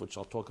yourself, which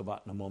I'll talk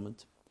about in a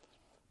moment,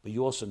 but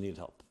you also need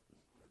help.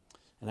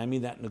 And I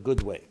mean that in a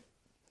good way.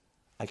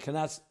 I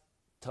cannot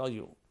tell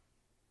you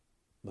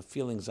the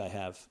feelings I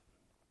have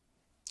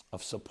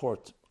of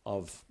support,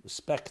 of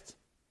respect,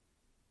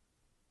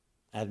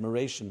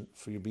 admiration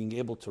for you being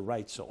able to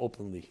write so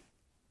openly.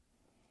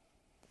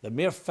 The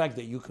mere fact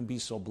that you can be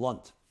so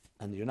blunt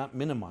and you're not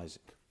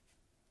minimizing.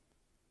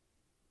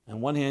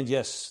 On one hand,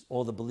 yes,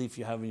 all the belief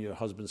you have in your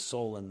husband's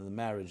soul and the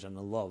marriage and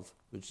the love,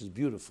 which is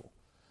beautiful.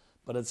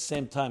 But at the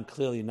same time,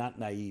 clearly not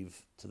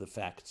naive to the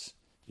facts.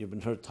 You've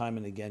been hurt time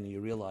and again, and you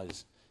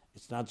realize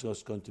it's not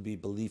just going to be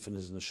belief in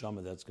his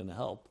neshama that's going to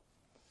help.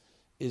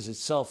 Is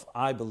itself,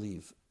 I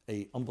believe,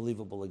 an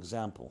unbelievable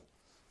example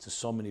to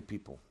so many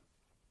people,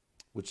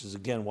 which is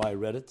again why I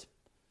read it,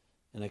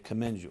 and I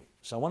commend you.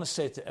 So I want to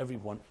say to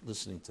everyone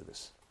listening to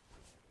this,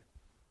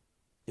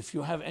 if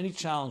you have any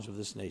challenge of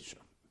this nature,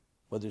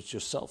 whether it's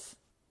yourself,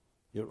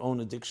 your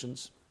own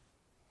addictions,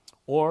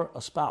 or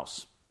a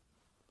spouse,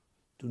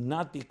 do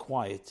not be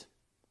quiet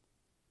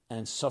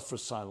and suffer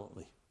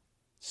silently.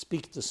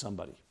 Speak to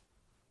somebody.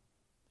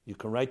 You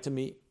can write to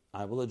me,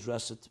 I will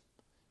address it.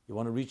 You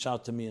want to reach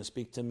out to me and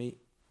speak to me,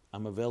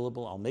 I'm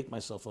available, I'll make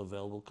myself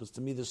available, because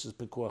to me this is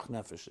pikuach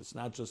nefesh. It's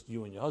not just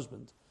you and your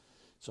husband,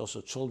 it's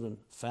also children,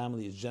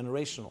 family, it's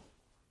generational.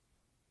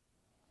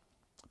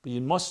 But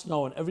you must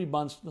know, and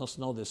everyone must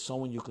know, there's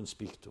someone you can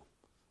speak to.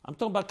 I'm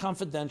talking about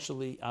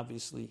confidentially,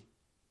 obviously,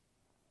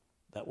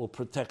 that will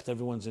protect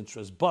everyone's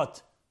interest,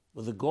 but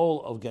with the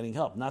goal of getting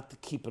help, not to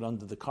keep it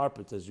under the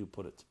carpet, as you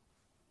put it.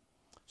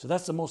 So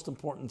that's the most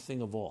important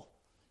thing of all.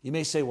 You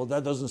may say, well,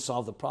 that doesn't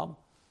solve the problem.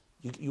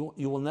 You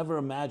will never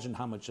imagine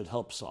how much it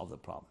helps solve the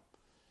problem.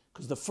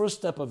 Because the first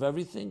step of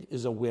everything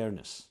is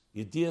awareness.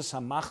 Yedias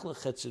hamachla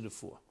chetzi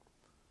refuah.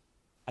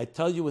 I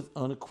tell you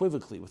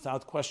unequivocally,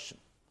 without question,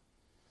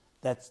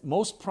 that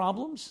most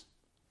problems,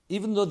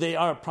 even though they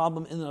are a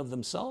problem in and of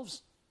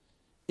themselves,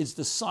 is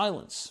the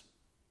silence,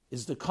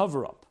 is the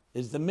cover-up,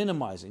 is the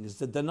minimizing, is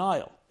the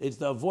denial, is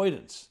the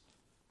avoidance.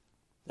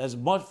 That's a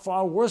much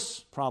far worse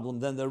problem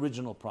than the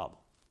original problem.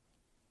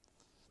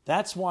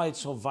 That's why it's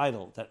so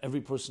vital that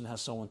every person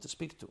has someone to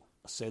speak to.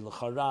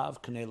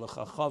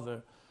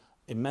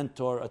 A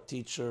mentor, a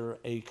teacher,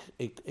 a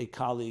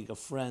colleague, a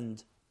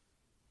friend,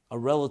 a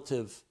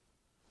relative.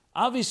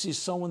 Obviously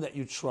someone that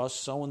you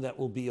trust, someone that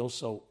will be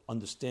also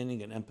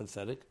understanding and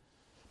empathetic.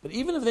 But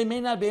even if they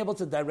may not be able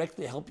to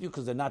directly help you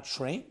because they're not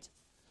trained,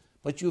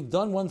 but you've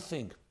done one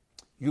thing.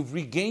 You've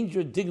regained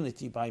your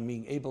dignity by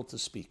being able to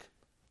speak.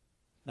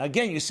 Now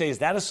again, you say, is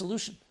that a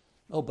solution?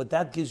 No, but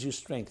that gives you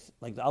strength.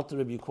 Like the Alter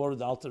Rebbe, you quoted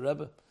the Alter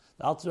Rebbe.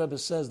 The Alter Rebbe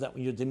says that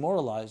when you're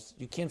demoralized,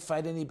 you can't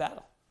fight any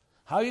battle.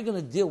 How are you going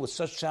to deal with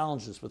such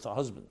challenges with a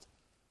husband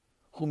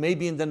who may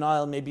be in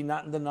denial, maybe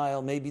not in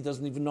denial, maybe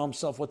doesn't even know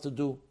himself what to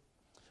do,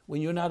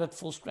 when you're not at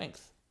full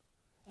strength?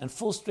 And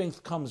full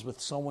strength comes with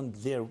someone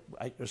there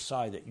at your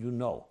side that you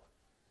know,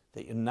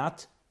 that you're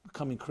not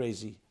becoming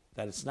crazy,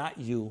 that it's not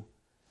you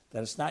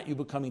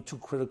becoming too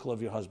critical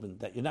of your husband,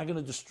 that you're not going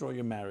to destroy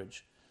your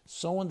marriage.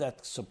 Someone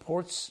that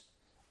supports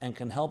and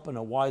can help in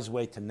a wise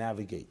way to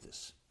navigate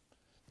this.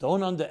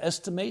 Don't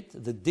underestimate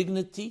the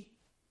dignity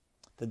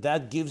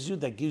that gives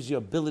you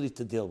ability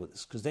to deal with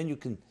this, because then you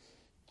can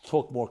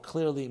talk more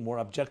clearly, more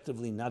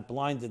objectively, not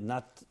blinded,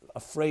 not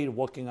afraid,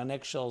 walking on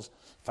eggshells,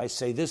 if I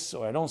say this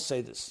or I don't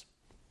say this.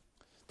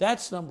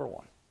 That's number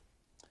one.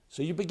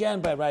 So you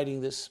began by writing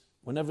this,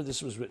 whenever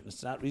this was written.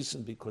 It's not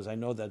recent, because I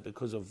know that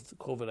because of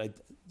COVID,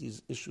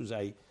 these issues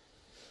I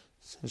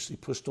essentially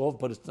pushed off,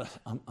 but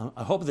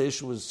I hope the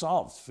issue is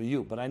solved for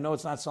you, but I know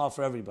it's not solved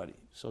for everybody,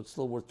 so it's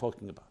still worth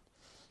talking about.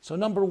 So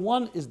number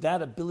one is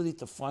that ability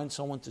to find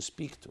someone to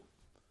speak to.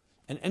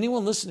 And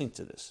anyone listening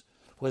to this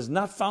who has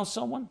not found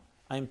someone,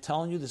 I am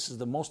telling you, this is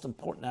the most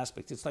important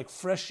aspect. It's like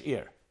fresh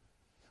air.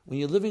 When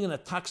you're living in a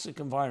toxic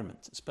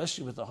environment,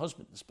 especially with a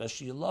husband,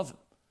 especially you love him,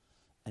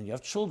 and you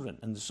have children,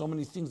 and there's so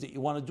many things that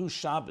you want to do,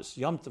 Shabbos,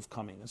 Yom Tov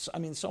coming, and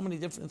so many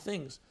different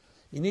things.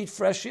 You need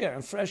fresh air,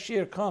 and fresh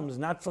air comes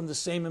not from the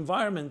same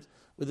environment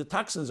where the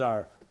toxins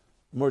are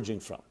emerging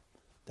from.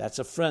 That's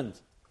a friend,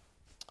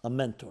 a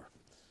mentor.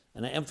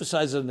 And I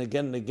emphasize it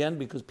again and again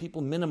because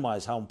people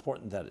minimize how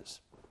important that is.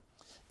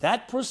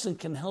 That person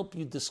can help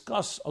you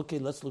discuss, okay,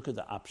 let's look at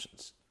the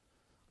options.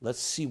 Let's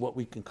see what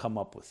we can come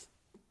up with.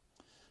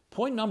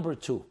 Point number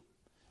two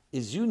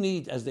is you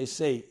need, as they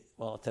say,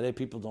 well, today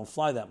people don't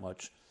fly that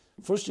much,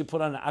 First, you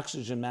put on an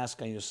oxygen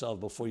mask on yourself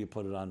before you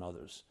put it on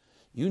others.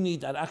 You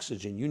need that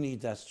oxygen. You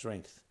need that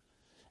strength.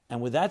 And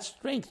with that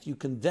strength, you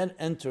can then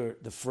enter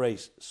the fray,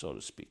 so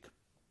to speak.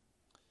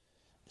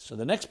 So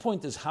the next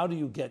point is, how do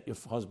you get your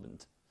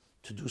husband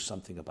to do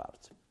something about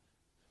it?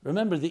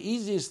 Remember, the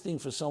easiest thing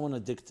for someone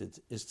addicted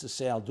is to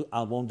say,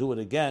 I won't do it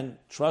again.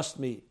 Trust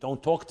me.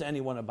 Don't talk to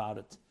anyone about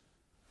it.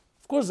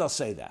 Of course, they'll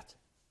say that.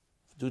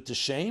 Due to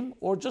shame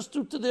or just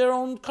due to their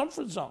own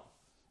comfort zone.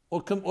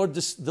 Or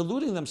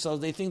deluding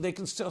themselves. They think they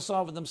can still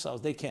solve it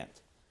themselves. They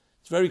can't.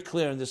 It's very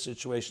clear in this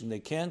situation they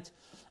can't.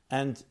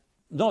 And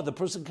no, the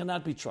person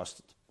cannot be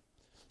trusted.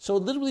 So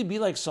it literally be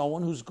like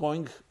someone who's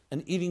going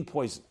and eating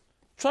poison.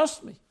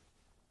 Trust me.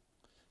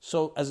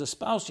 So as a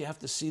spouse, you have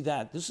to see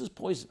that. This is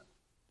poison.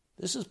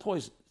 This is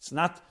poison. It's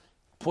not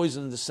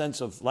poison in the sense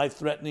of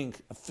life-threatening,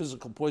 a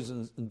physical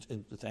poison,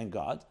 thank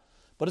God.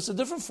 But it's a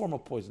different form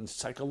of poison. It's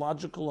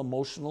psychological,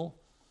 emotional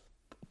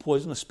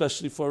poison,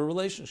 especially for a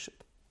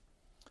relationship.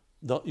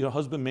 Your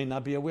husband may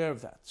not be aware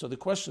of that. So the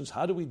question is,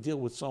 how do we deal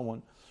with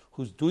someone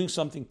who's doing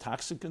something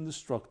toxic and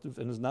destructive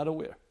and is not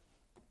aware?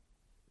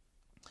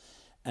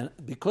 And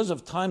because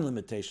of time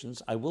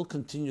limitations, I will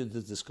continue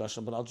this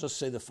discussion, but I'll just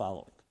say the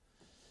following.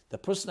 The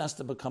person has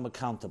to become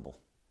accountable.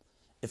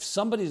 If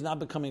somebody is not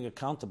becoming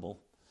accountable,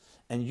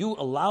 and you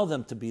allow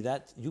them to be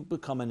that, you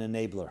become an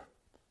enabler.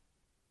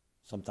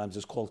 Sometimes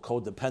it's called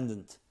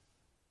codependent.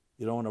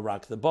 You don't want to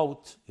rock the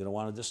boat. You don't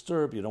want to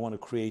disturb. You don't want to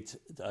create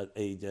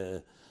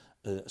a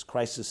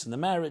crisis in the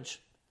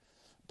marriage.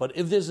 But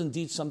if there's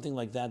indeed something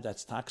like that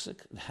that's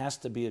toxic, it has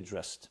to be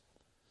addressed.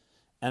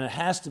 And it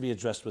has to be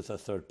addressed with a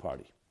third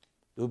party.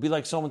 It would be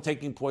like someone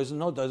taking poison.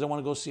 No, doesn't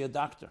want to go see a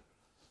doctor.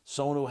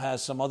 Someone who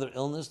has some other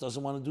illness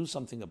doesn't want to do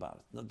something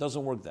about it. It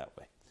doesn't work that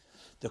way.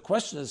 The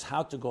question is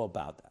how to go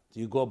about that. Do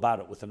you go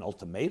about it with an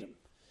ultimatum?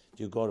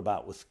 Do you go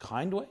about it with a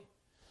kind way?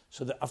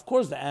 So, of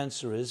course, the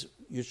answer is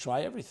you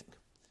try everything.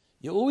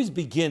 You always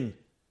begin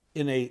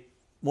in a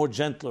more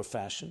gentler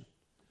fashion.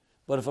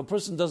 But if a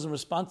person doesn't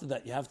respond to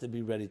that, you have to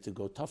be ready to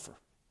go tougher.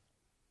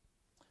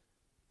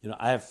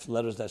 I have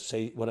letters that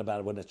say, what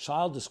about when a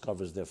child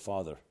discovers their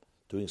father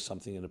doing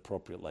something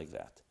inappropriate like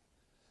that?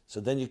 So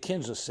then you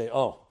can't just say,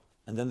 oh,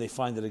 and then they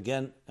find it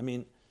again. I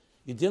mean,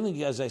 you're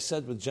dealing, as I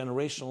said, with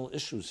generational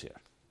issues here.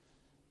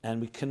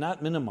 And we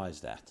cannot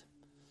minimize that.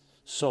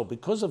 So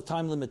because of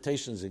time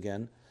limitations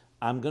again,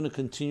 I'm going to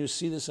continue to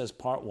see this as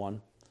part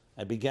one.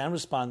 I began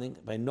responding.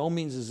 By no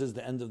means is this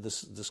the end of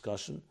this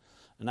discussion.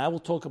 And I will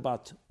talk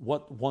about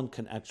what one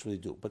can actually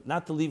do. But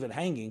not to leave it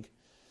hanging.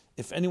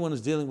 If anyone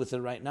is dealing with it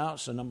right now,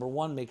 so number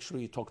one, make sure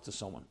you talk to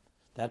someone.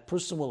 That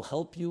person will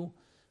help you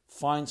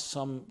find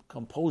some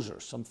composure,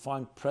 some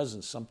find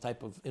presence, some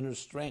type of inner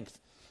strength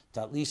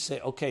to at least say,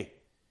 okay,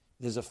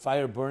 there's a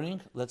fire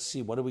burning. Let's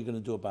see, what are we going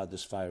to do about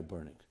this fire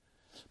burning?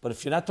 But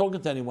if you're not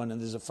talking to anyone and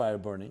there's a fire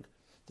burning,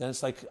 then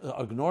it's like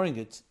ignoring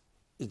it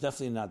is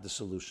definitely not the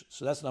solution.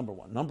 So that's number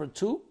one. Number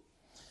two,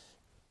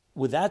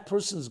 with that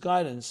person's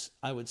guidance,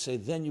 I would say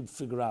then you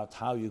figure out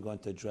how you're going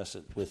to address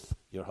it with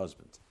your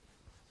husband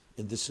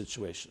in this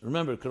situation.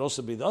 Remember, it could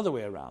also be the other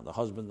way around, a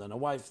husband and a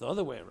wife, the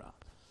other way around.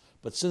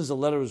 But since the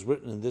letter is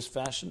written in this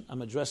fashion,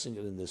 I'm addressing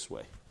it in this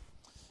way.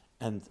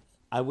 And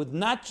I would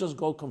not just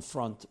go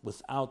confront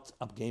without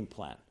a game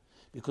plan,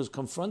 because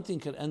confronting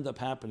can end up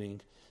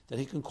happening that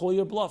he can call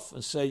your bluff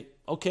and say,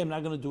 okay, I'm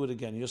not going to do it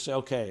again. You'll say,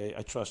 okay,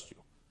 I trust you.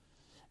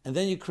 And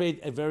then you create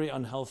a very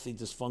unhealthy,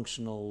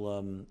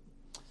 dysfunctional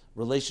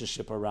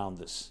relationship around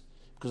this.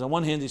 Because on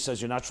one hand, he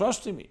says, you're not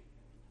trusting me.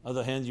 On the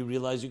other hand, you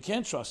realize you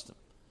can't trust him.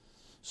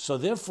 So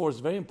therefore, it's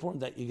very important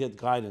that you get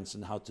guidance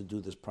in how to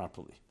do this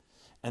properly.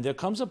 And there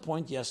comes a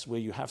point, yes, where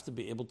you have to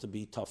be able to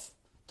be tough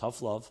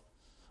love,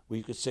 where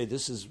you could say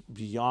this is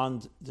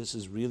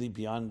really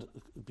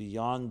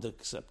beyond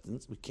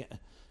acceptance,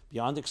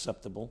 beyond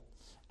acceptable,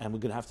 and we're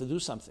going to have to do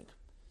something.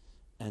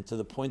 And to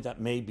the point that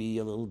may be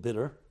a little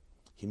bitter,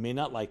 he may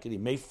not like it, he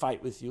may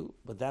fight with you,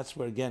 but that's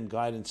where, again,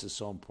 guidance is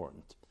so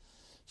important.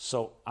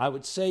 So I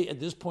would say at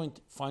this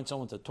point, find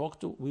someone to talk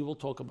to. We will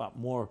talk about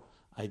more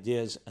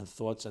ideas and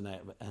thoughts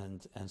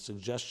and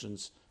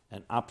suggestions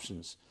and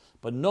options.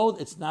 But know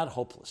it's not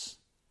hopeless.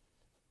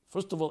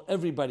 First of all,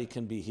 everybody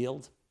can be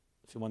healed,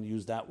 if you want to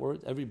use that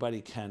word.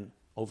 Everybody can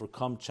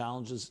overcome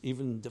challenges,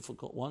 even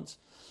difficult ones.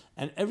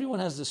 And everyone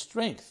has the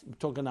strength. I'm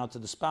talking now to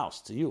the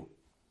spouse, to you,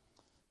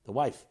 the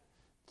wife.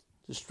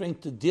 The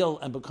strength to deal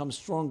and become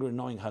stronger in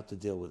knowing how to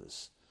deal with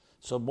this.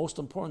 So most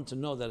important to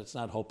know that it's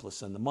not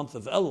hopeless. And the month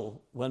of Elul,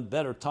 when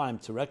better time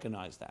to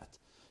recognize that.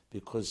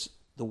 Because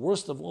the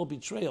worst of all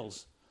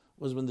betrayals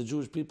was when the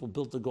Jewish people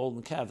built the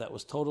golden calf. That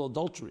was total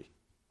adultery.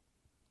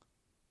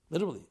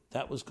 Literally,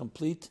 that was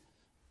complete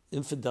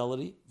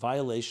infidelity,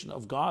 violation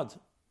of God.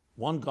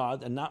 One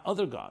God and not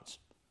other gods,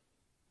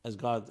 as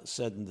God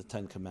said in the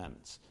Ten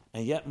Commandments.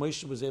 And yet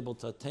Moshe was able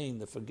to attain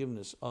the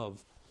forgiveness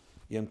of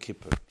Yom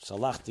Kippur.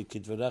 Salachti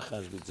kidverecha,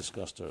 as we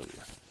discussed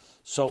earlier.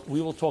 So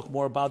we will talk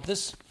more about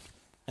this.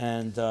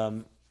 And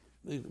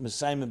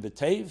Messiah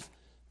B'Tev,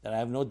 that I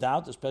have no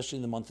doubt, especially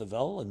in the month of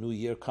El, a new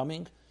year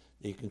coming,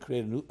 that you can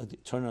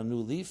turn a new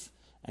leaf.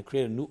 and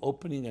create a new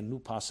opening and new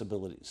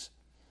possibilities.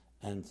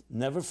 And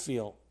never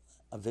feel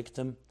a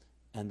victim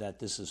and that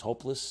this is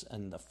hopeless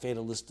and a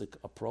fatalistic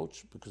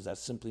approach, because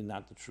that's simply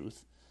not the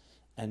truth.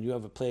 And you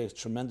have to play a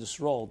tremendous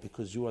role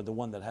because you are the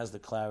one that has the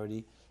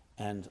clarity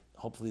and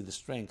hopefully the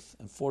strength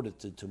and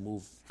fortitude to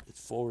move it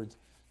forward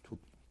to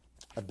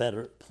a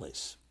better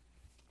place.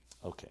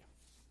 Okay.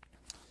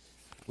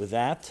 With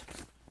that,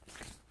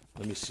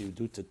 let me see,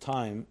 due to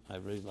time, I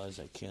realize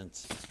I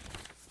can't.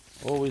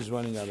 Always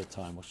running out of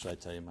time. What should I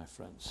tell you, my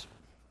friends?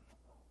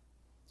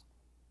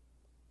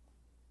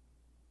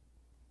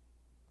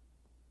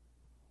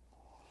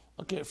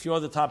 Okay, a few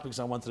other topics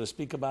I wanted to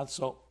speak about,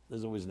 so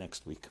there's always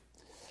next week.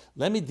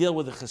 Let me deal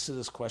with the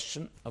Chassidus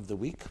question of the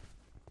week.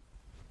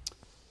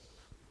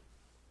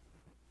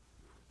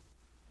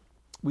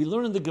 We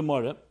learn in the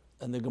Gemara,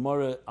 and the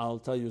Gemara, I'll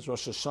tell you, is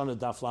Rosh Hashanah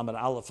Daf Lamed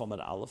Aleph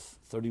Amud Aleph,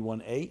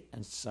 31a,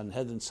 and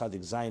Sanhedrin Tzadik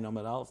Zayin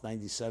Amud Aleph,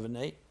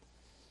 97a.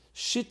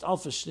 Shit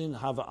Alfa Shnin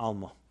Hava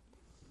Alma.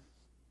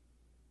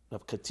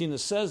 Rab Katina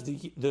says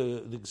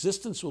the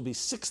existence will be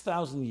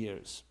 6,000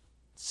 years,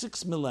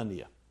 6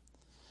 millennia.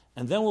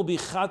 And then will be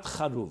Chad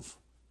Charuv,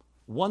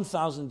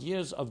 1,000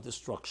 years of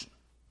destruction.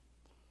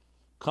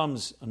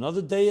 Comes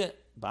another day,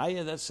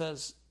 Baya, that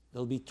says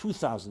there'll be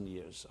 2,000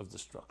 years of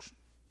destruction.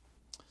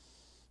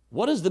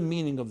 What is the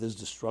meaning of this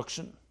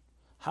destruction?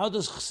 How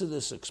does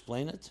Chassidus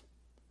explain it?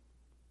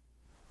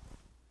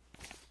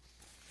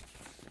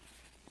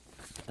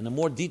 And a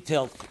more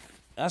detailed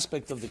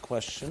aspect of the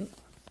question,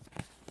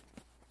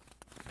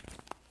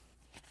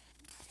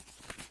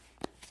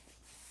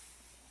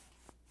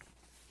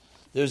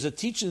 there's a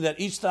teaching that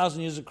each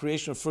 1,000 years of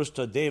creation refers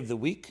to a day of the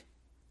week,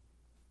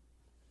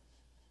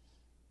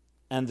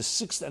 and the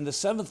 6th and the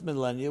 7th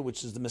millennia,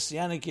 which is the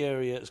Messianic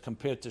area, is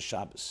compared to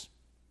Shabbos.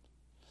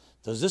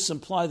 Does this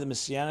imply the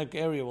Messianic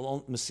era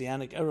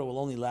will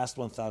only last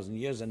 1,000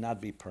 years and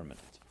not be permanent?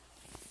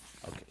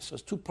 Okay, so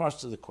there's two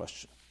parts to the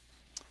question.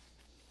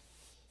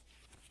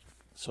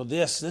 So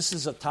this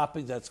is a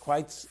topic that's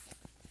quite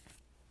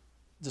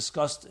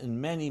discussed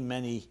in many,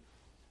 many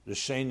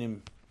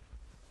Rishonim,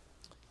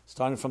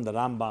 starting from the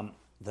Rambam,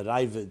 the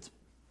Ravid,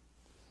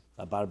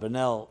 the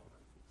Barbanel,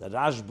 the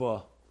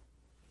Rashba,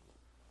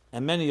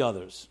 and many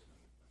others.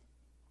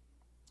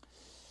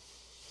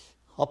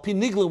 Al Pi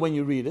Nigla, when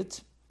you read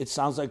it, it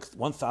sounds like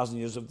 1,000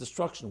 years of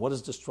destruction. What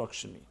does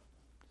destruction mean?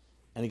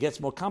 And it gets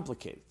more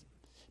complicated,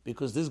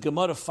 because this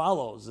Gemara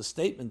follows the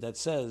statement that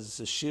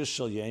says, Shir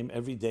Shel Yom,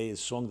 every day is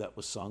song that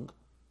was sung,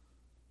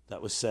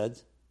 that was said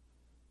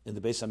in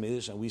the Beis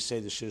HaMikdash, and we say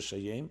the Shir Shel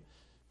Yom.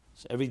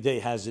 So every day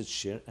has its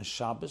Shir, and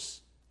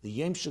Shabbos, the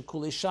Yom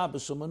Shekulei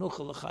Shabbos u'Menucha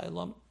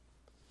l'Chayei,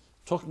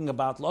 talking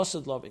about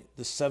Losed Lavi,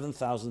 the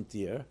 7,000th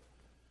year,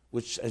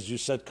 which, as you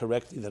said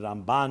correctly, the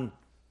Ramban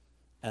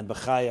and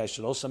Bechai, I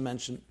should also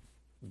mention,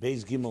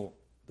 Beis Gimel,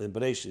 Ben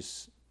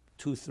Bereshis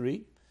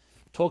 2-3,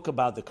 talk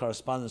about the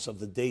correspondence of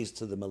the days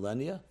to the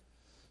millennia.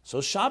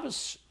 So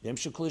Shabbos, Yom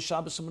Shekulei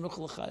Shabbos u'Menucha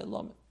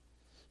l'Chayei.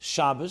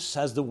 Shabbos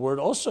has the word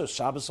also.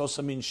 Shabbos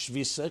also means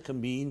Shvisa, can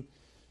mean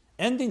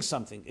ending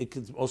something. It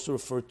could also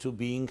refer to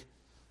being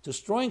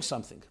destroying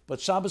something.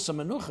 But Shabbos and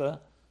Menucha,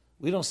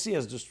 we don't see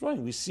as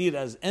destroying. We see it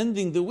as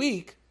ending the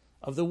week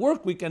of the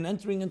work week and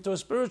entering into a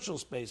spiritual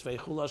space.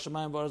 Shabbos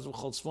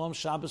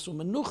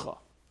u'Menucha.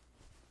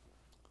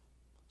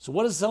 So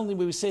what is something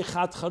when we say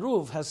Chad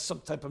Charuv has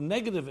some type of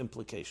negative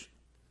implication?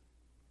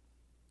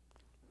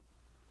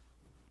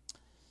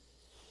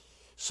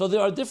 So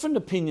there are different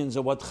opinions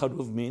of what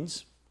Charuv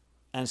means,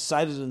 and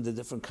cited in the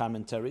different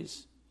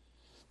commentaries.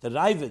 The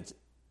Ravid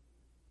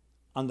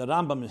on the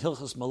Rambam in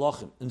Hilchas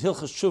Malachim, in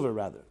Hilchas Tshuva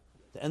rather,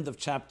 the end of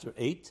chapter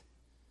 8,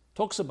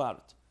 talks about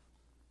it.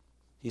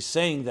 He's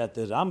saying that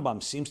the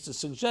Rambam seems to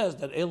suggest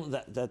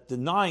that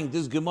denying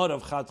this Gemara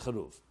of Chad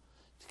Charuv,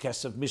 the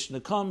Kesef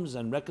Mishnah comes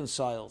and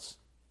reconciles.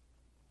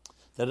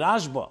 The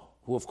Rashba,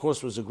 who of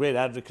course was a great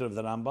advocate of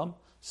the Rambam,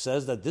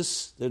 says that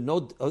there are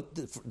no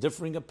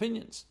differing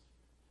opinions.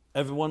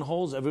 Everyone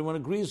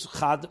agrees,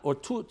 Chad or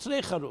Trei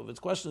Charuv.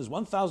 Its question is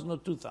 1,000 or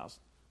 2,000.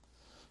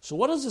 So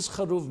what does this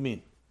Charuv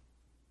mean?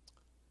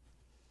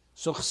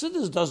 So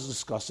Chassidus does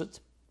discuss it,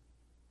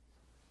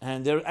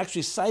 and they're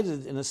actually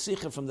cited in a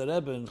Sikha from the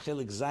Rebbe in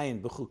Chelik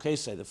Zayin,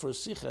 B'chukesei, the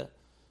first Sikha.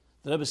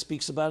 The Rebbe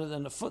speaks about it,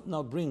 and a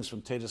footnote brings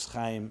from Teres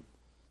Chaim,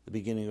 the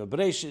beginning of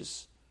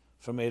Bereshis,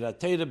 from Eira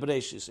Teira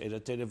Bereshis,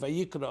 Eira Teira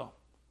Vayikra,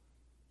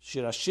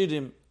 Shir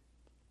HaShirim,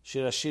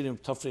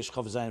 Tofresh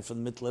Chav Zayin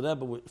from the Mittel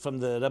Rebbe, from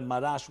the Rebbe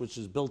Marash, which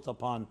is based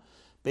upon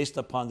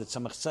the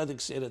Tzemach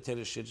Tzedek's Eira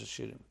Teira Shir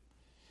HaShirim.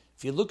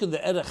 If you look in the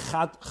Eira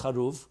Chad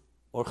Charuv,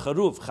 or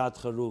Charuv, Chad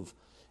Charuv,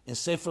 in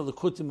Sefer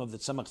Lekutim of the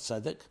Tzemach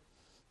Tzedek,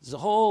 there's a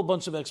whole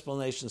bunch of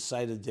explanations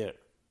cited there.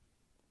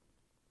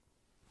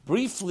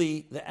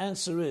 Briefly, the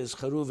answer is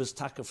Charuv is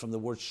taka from the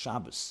word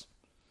Shabbos.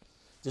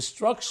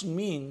 Destruction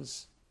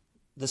means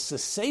the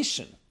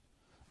cessation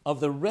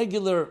of the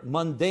regular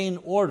mundane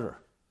order.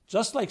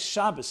 Just like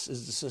Shabbos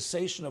is the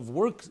cessation of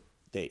work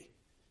day,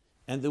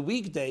 and the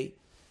weekday,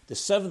 the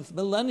 7th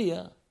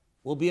millennia,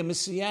 will be a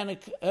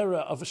messianic era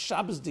of a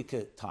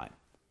Shabbos-dika time.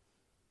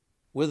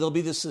 where there'll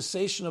be the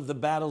cessation of the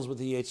battles with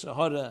the Yetzer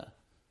Hara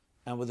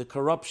and with the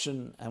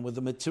corruption and with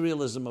the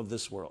materialism of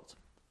this world.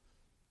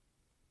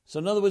 So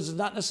in other words, it's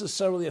not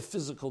necessarily a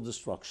physical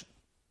destruction.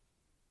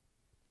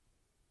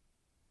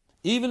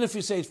 Even if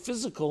you say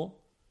physical,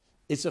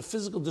 it's a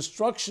physical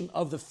destruction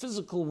of the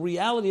physical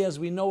reality as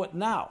we know it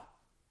now.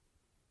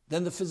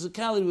 Then the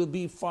physicality will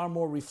be far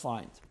more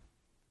refined.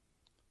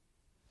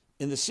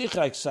 In the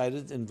Sikha I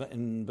cited,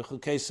 in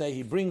Bechukei Say,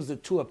 he brings the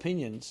two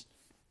opinions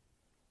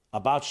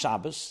about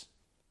Shabbos.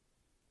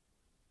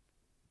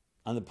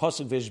 On the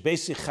pasuk,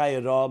 V'yishbesi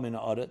chaya ra min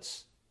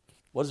haaretz.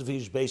 What does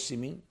V'yishbesi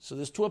mean? So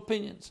there's two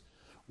opinions.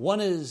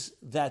 One is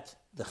that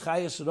the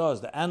chayas ra,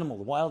 the animal,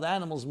 the wild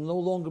animals, will no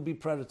longer be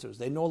predators.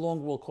 They no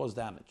longer will cause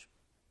damage.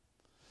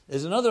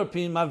 There's another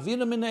opinion,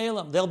 Mavina min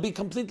ha'elam. They'll be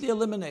completely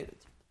eliminated.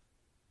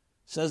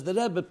 Says the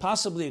Rebbe,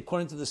 possibly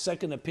according to the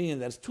second opinion,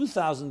 that's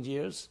 2,000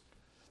 years.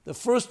 The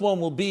first one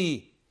will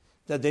be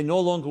that they no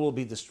longer will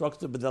be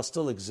destructive, but they'll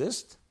still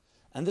exist.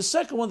 And the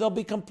second one, they'll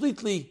be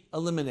completely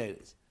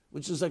eliminated,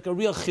 which is like a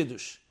real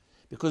chidush.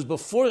 Because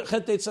before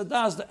Chet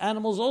Eitzadas, the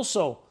animals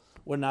also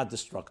were not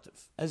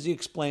destructive, as he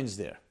explains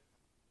there.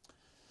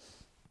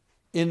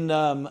 In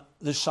the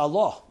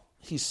Shalah,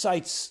 he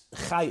cites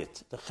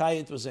Chayet. The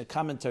Chayet was a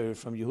commentary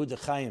from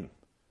Yehuda Chaim,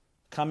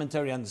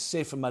 commentary on the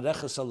Sefer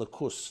Mareches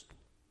HaLakus,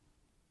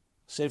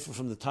 Sefer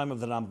from the time of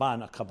the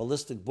Ramban, a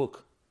Kabbalistic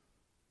book.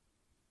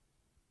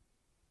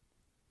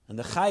 And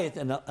the Chayet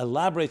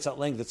elaborates at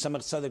length that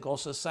Tzemach Tzedek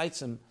also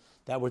cites him,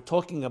 that we're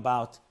talking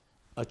about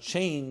a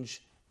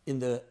change in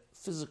the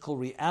physical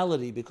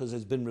reality because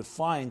it's been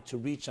refined to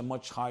reach a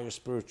much higher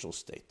spiritual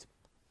state.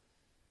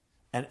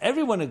 And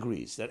everyone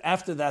agrees that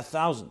after that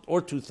 1,000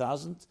 or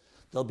 2,000,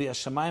 there'll be a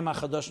Shemayim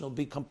HaChadosh, and it'll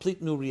be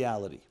complete new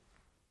reality.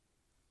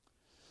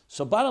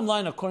 So bottom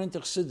line, according to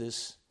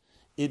Chassidus,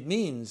 it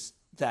means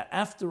that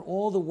after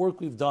all the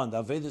work we've done,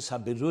 the Avedus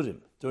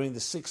HaBerurim, during the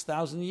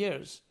 6,000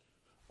 years,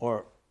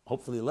 or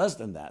hopefully less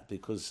than that,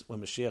 because when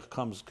Mashiach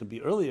comes, could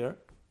be earlier,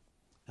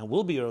 and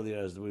will be earlier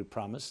as we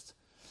promised,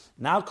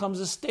 now comes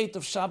a state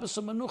of Shabbos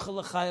HaMenucha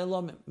L'chai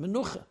Elamim,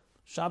 Menucha,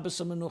 Shabbos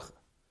HaMenucha,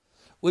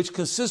 which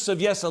consists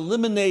of, yes,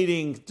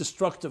 eliminating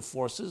destructive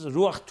forces,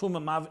 Ruach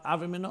Tumah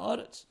Avim Min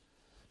Haaretz,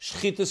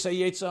 Shchitas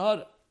HaYetzer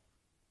Hara.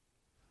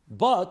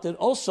 But it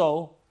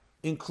also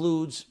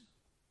includes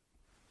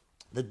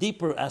the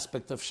deeper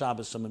aspect of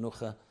Shabbos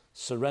HaMenucha,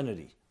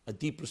 serenity, a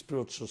deeper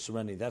spiritual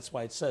serenity. That's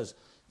why it says,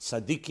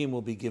 Tzadikim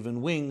will be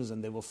given wings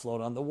and they will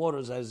float on the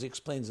waters, as he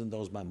explains in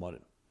those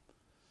Maimorim.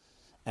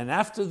 And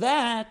after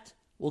that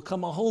will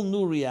come a whole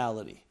new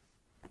reality.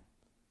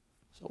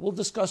 So we'll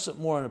discuss it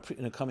more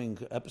in a coming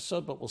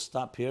episode, but we'll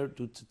stop here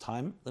due to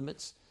time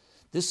limits.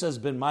 This has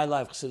been My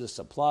Life Chassidus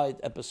Applied,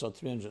 episode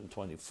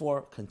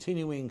 324,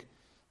 continuing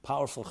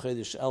powerful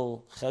Chedesh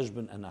El,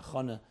 Cheshbon, and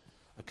Achana,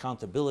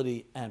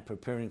 accountability and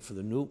preparing for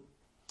the new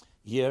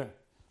year. It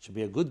should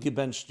be a good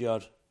gebenched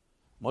year,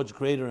 much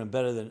greater and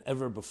better than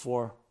ever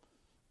before.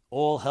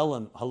 All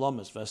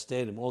halamas,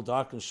 vastadim, all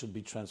darkness should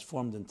be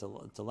transformed into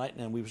light,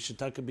 and we should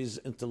take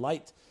into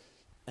light,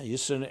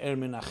 Yisr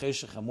Ermin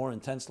Acheshech, a more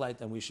intense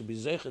light, and we should be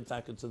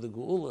zeichet into the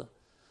geula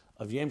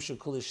of Yom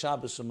Shekuli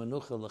Shabbos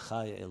U'Menucha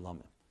L'chaya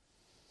Elamim.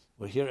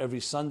 We're here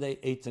every Sunday,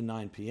 8 to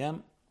 9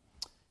 p.m.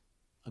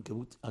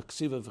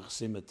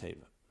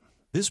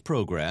 This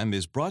program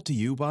is brought to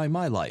you by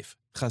My Life,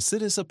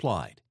 Chassidus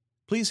Applied.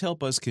 Please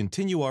help us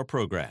continue our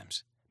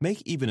programs.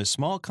 Make even a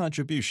small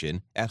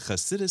contribution at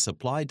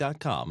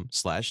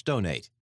chassidusapply.com/donate.